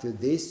back to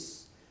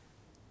this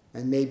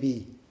and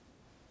maybe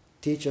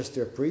teach us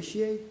to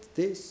appreciate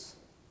this?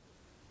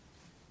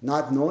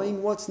 Not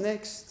knowing what's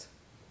next?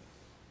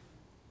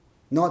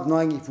 Not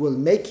knowing if we'll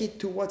make it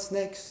to what's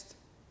next?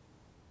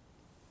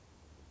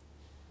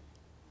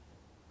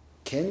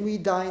 Can we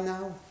die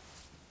now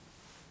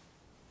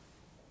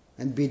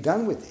and be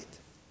done with it?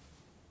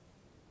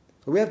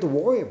 So we have to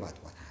worry about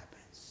what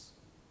happens.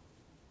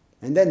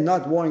 And then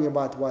not worrying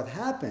about what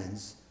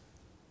happens,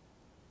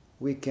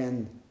 we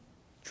can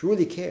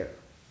truly care.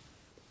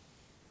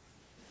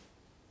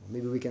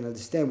 Maybe we can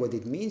understand what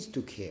it means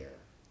to care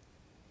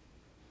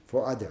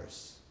for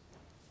others.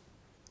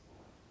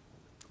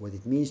 What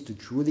it means to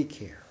truly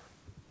care.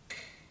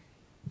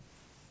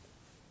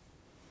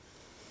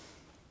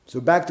 So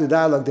back to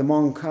dialogue, the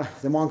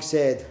monk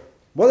said,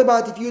 what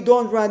about if you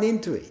don't run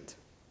into it?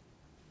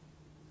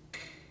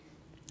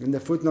 And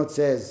the footnote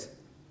says,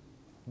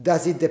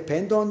 does it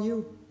depend on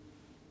you?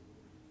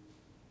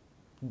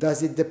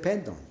 Does it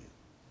depend on you?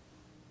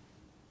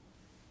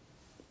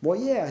 Well,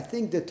 yeah, I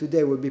think that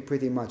today will be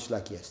pretty much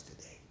like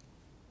yesterday.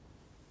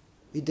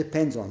 It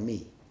depends on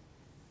me.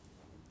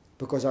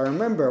 Because I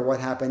remember what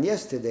happened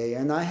yesterday,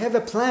 and I have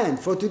a plan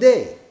for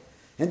today.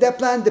 And that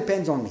plan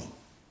depends on me.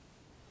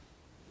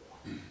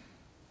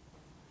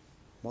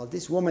 Well,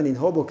 this woman in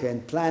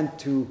Hoboken planned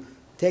to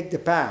take the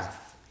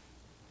path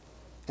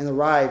and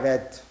arrive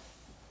at,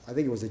 I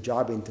think it was a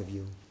job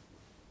interview.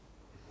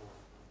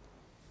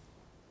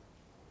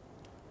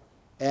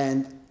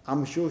 And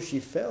I'm sure she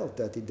felt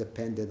that it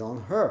depended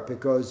on her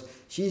because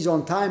she's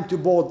on time to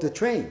board the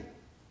train.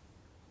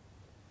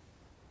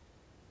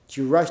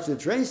 She rushed to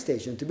the train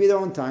station to be there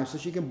on time so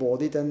she can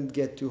board it and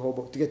get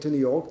to New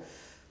York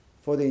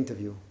for the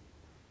interview.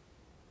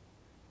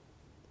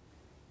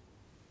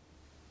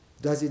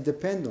 Does it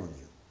depend on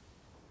you?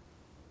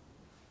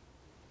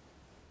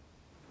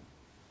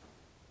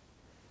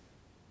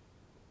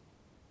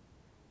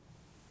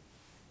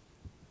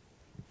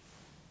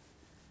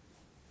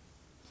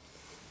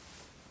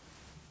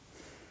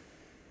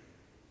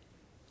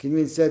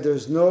 Kinglin said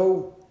there's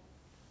nowhere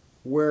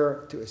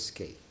to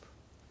escape.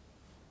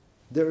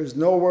 There is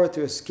nowhere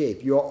to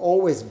escape. You are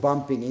always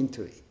bumping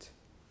into it.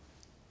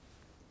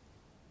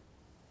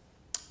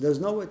 There's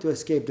nowhere to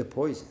escape the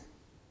poison.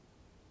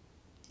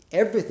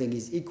 Everything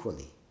is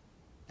equally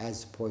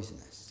as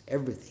poisonous.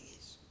 Everything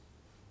is.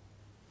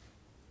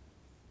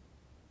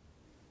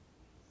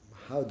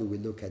 How do we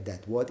look at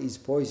that? What is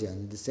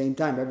poison? At the same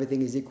time,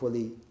 everything is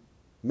equally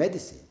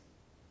medicine.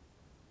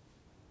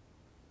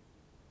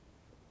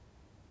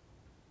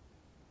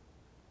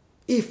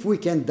 If we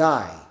can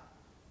die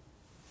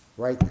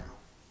right now,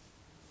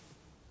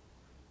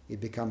 it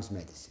becomes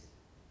medicine.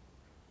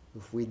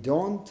 If we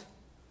don't,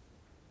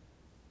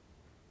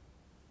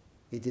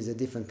 it is a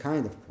different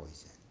kind of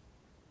poison.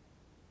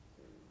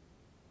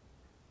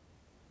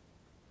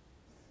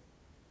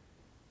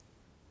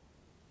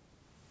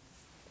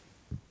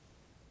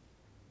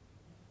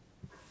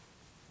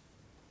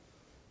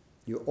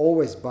 You're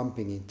always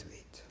bumping into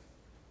it.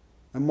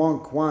 A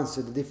monk once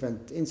at a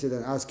different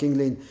incident asked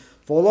Kinglin,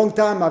 "For a long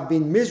time I've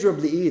been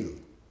miserably ill,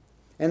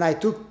 and I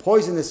took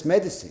poisonous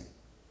medicine.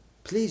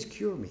 Please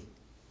cure me."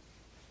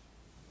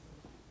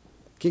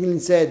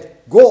 Kinglin said,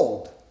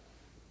 "Gold,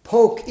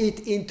 poke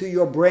it into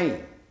your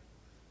brain."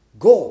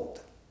 Gold,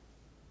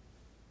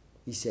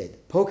 he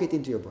said, poke it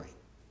into your brain.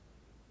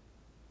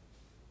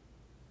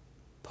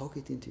 Poke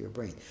it into your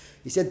brain.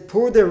 He said,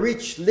 pour the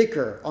rich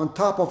liquor on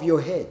top of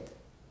your head.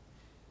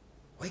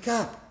 Wake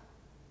up.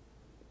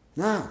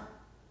 Now.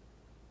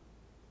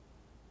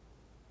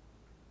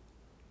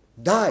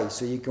 Die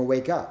so you can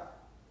wake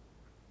up.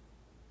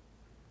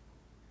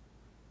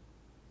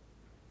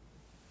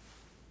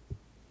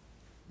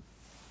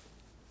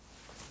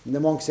 And the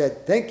monk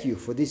said, "Thank you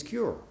for this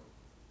cure."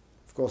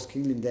 Of course,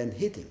 Kinglin then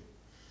hit him.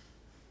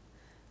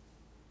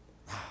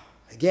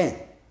 Again.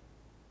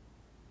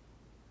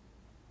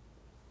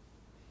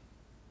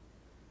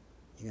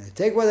 You're going to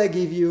take what I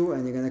give you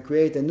and you're going to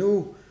create a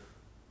new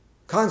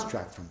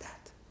construct from that.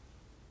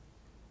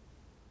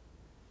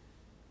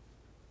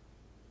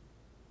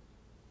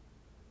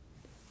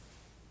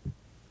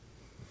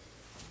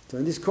 So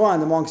in this koan,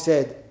 the monk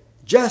said,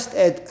 "Just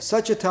at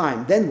such a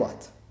time, then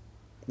what?"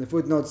 The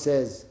footnote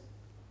says,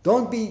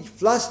 "Don't be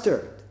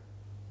flustered.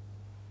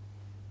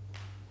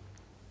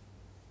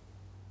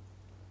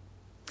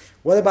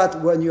 What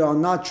about when you are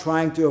not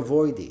trying to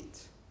avoid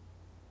it?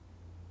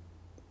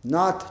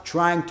 Not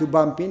trying to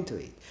bump into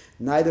it.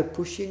 Neither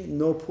pushing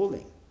nor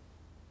pulling.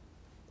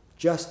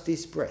 Just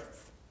this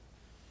breath.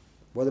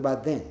 What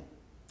about then?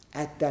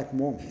 At that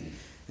moment."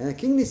 And the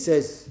Kinglin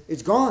says,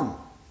 it's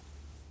gone.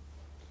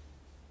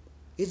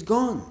 It's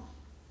gone.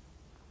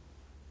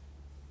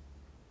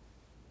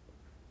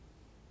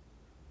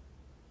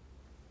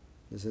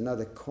 There's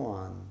another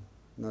koan,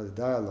 another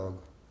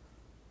dialogue.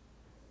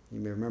 You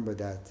may remember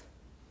that.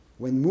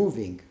 When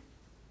moving,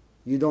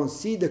 you don't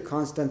see the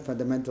constant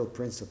fundamental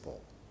principle.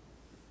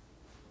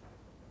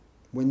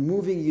 When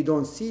moving, you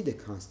don't see the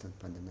constant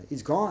fundamental.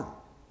 It's gone.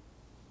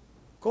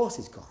 Of course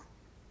it's gone.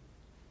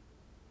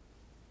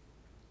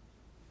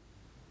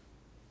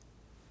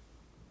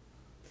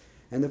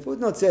 And the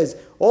footnote says,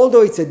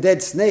 although it's a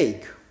dead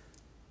snake,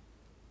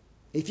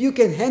 if you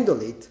can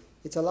handle it,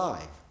 it's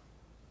alive.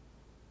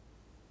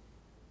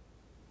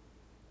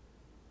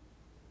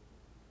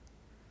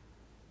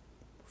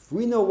 If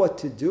we know what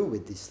to do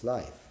with this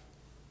life,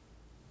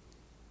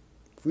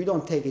 if we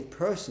don't take it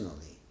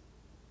personally,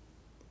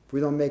 if we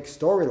don't make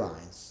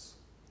storylines,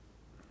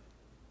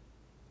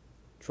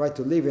 try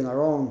to live in our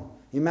own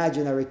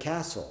imaginary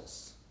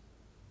castles,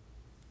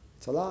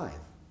 it's alive.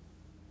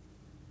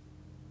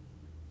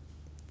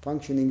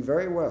 Functioning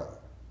very well.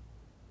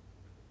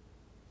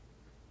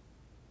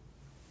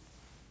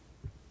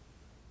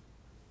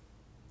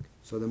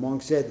 So the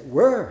monk said,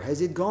 "Where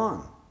has it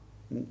gone?"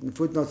 And the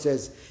footnote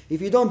says,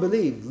 "If you don't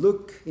believe,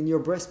 look in your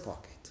breast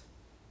pocket."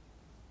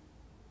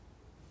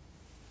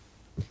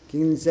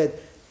 Kinglin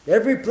said,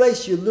 "Every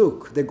place you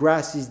look, the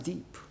grass is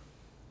deep."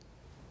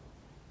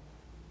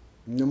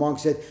 And the monk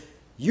said,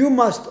 "You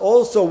must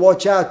also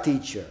watch out,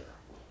 teacher."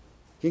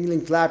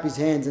 Kinglin clapped his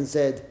hands and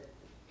said,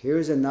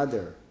 "Here's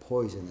another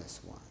poisonous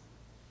one.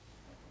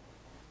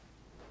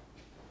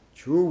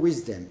 True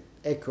wisdom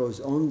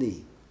echoes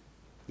only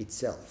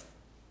itself.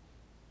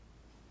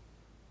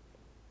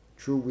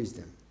 True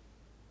wisdom.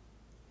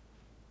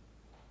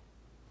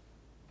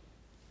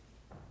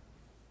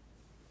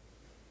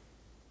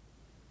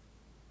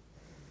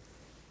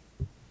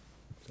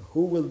 So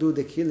who will do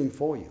the killing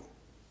for you?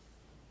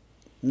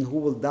 And who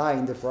will die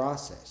in the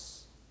process?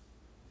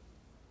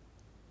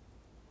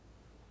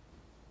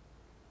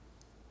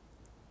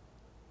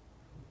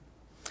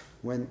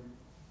 When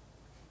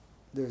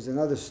there's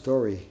another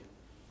story,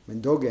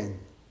 when Dogen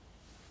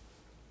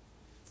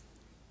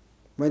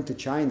went to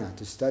China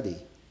to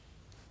study,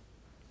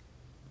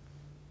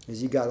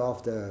 as he got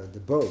off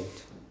the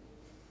boat,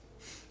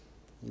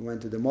 he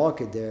went to the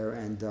market there,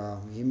 and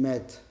he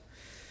met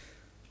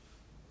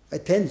a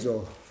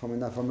Tenzo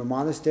from a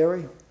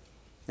monastery,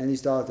 and he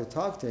started to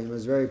talk to him. He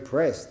was very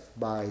impressed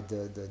by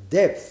the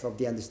depth of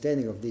the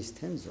understanding of this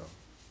Tenzo.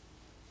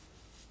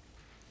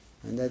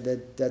 And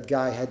that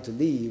guy had to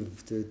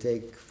leave to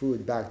take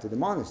food back to the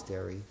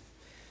monastery.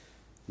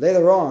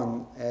 Later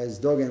on, as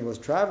Dogen was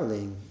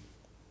traveling,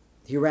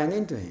 he ran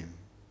into him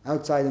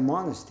outside the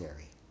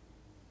monastery.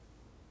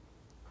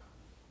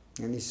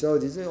 And he saw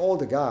this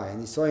older guy,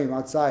 and he saw him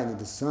outside in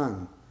the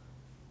sun,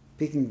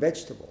 picking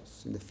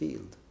vegetables in the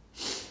field.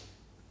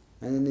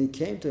 And then he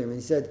came to him and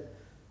he said,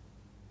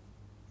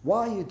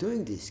 "Why are you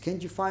doing this?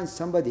 Can't you find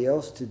somebody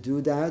else to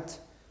do that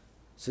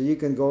so you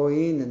can go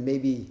in and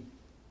maybe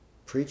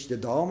preach the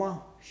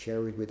Dharma,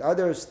 share it with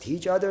others,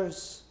 teach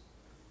others?"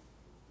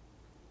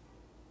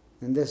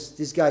 And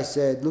this guy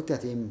looked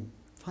at him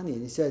funny,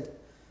 and he said,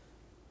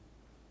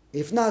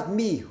 "If not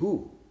me,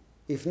 who?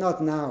 If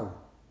not now,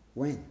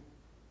 when?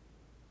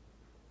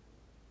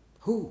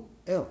 Who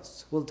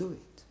else will do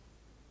it?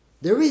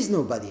 There is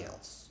nobody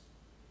else.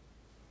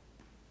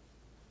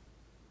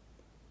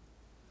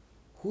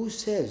 Who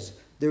says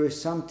there is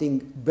something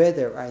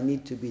better I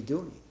need to be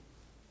doing?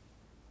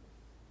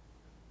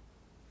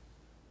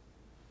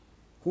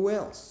 Who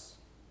else?"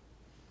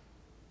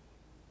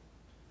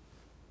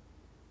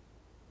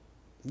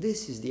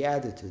 This is the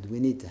attitude we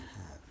need to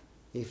have.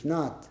 If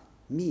not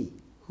me,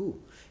 who?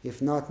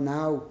 If not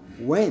now,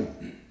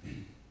 when?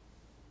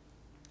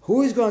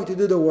 Who is going to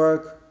do the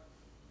work?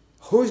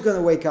 Who is going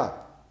to wake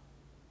up?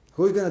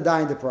 Who is going to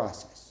die in the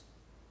process?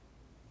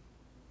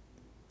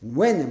 And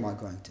when am I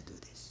going to do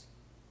this?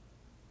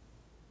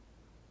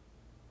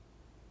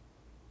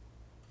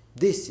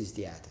 This is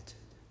the attitude.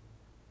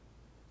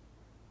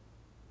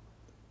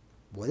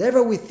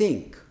 Whatever we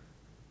think,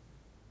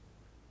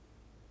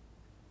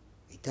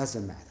 it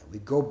doesn't matter. We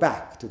go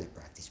back to the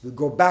practice. We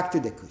go back to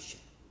the cushion.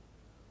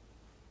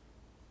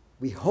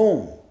 We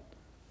hone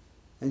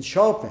and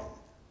sharpen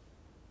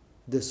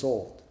the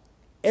sword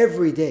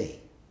every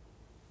day.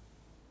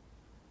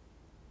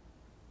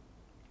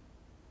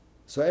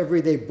 So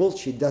everyday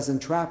bullshit doesn't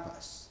trap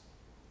us.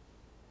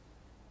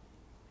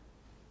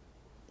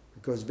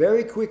 Because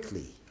very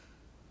quickly,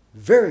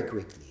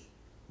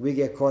 we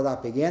get caught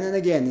up again and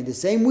again in the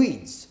same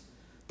weeds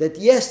that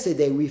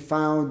yesterday we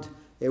found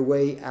a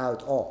way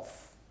out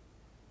of.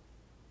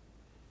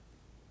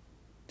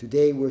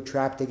 Today we're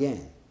trapped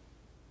again.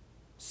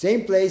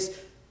 Same place,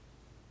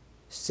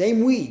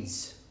 same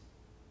weeds,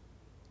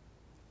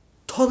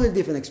 totally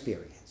different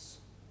experience.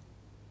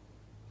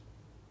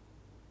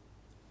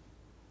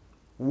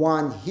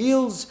 One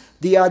heals,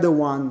 the other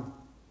one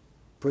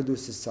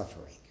produces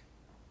suffering.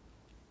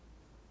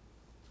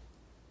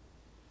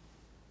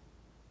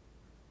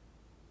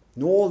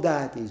 And all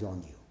that is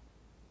on you.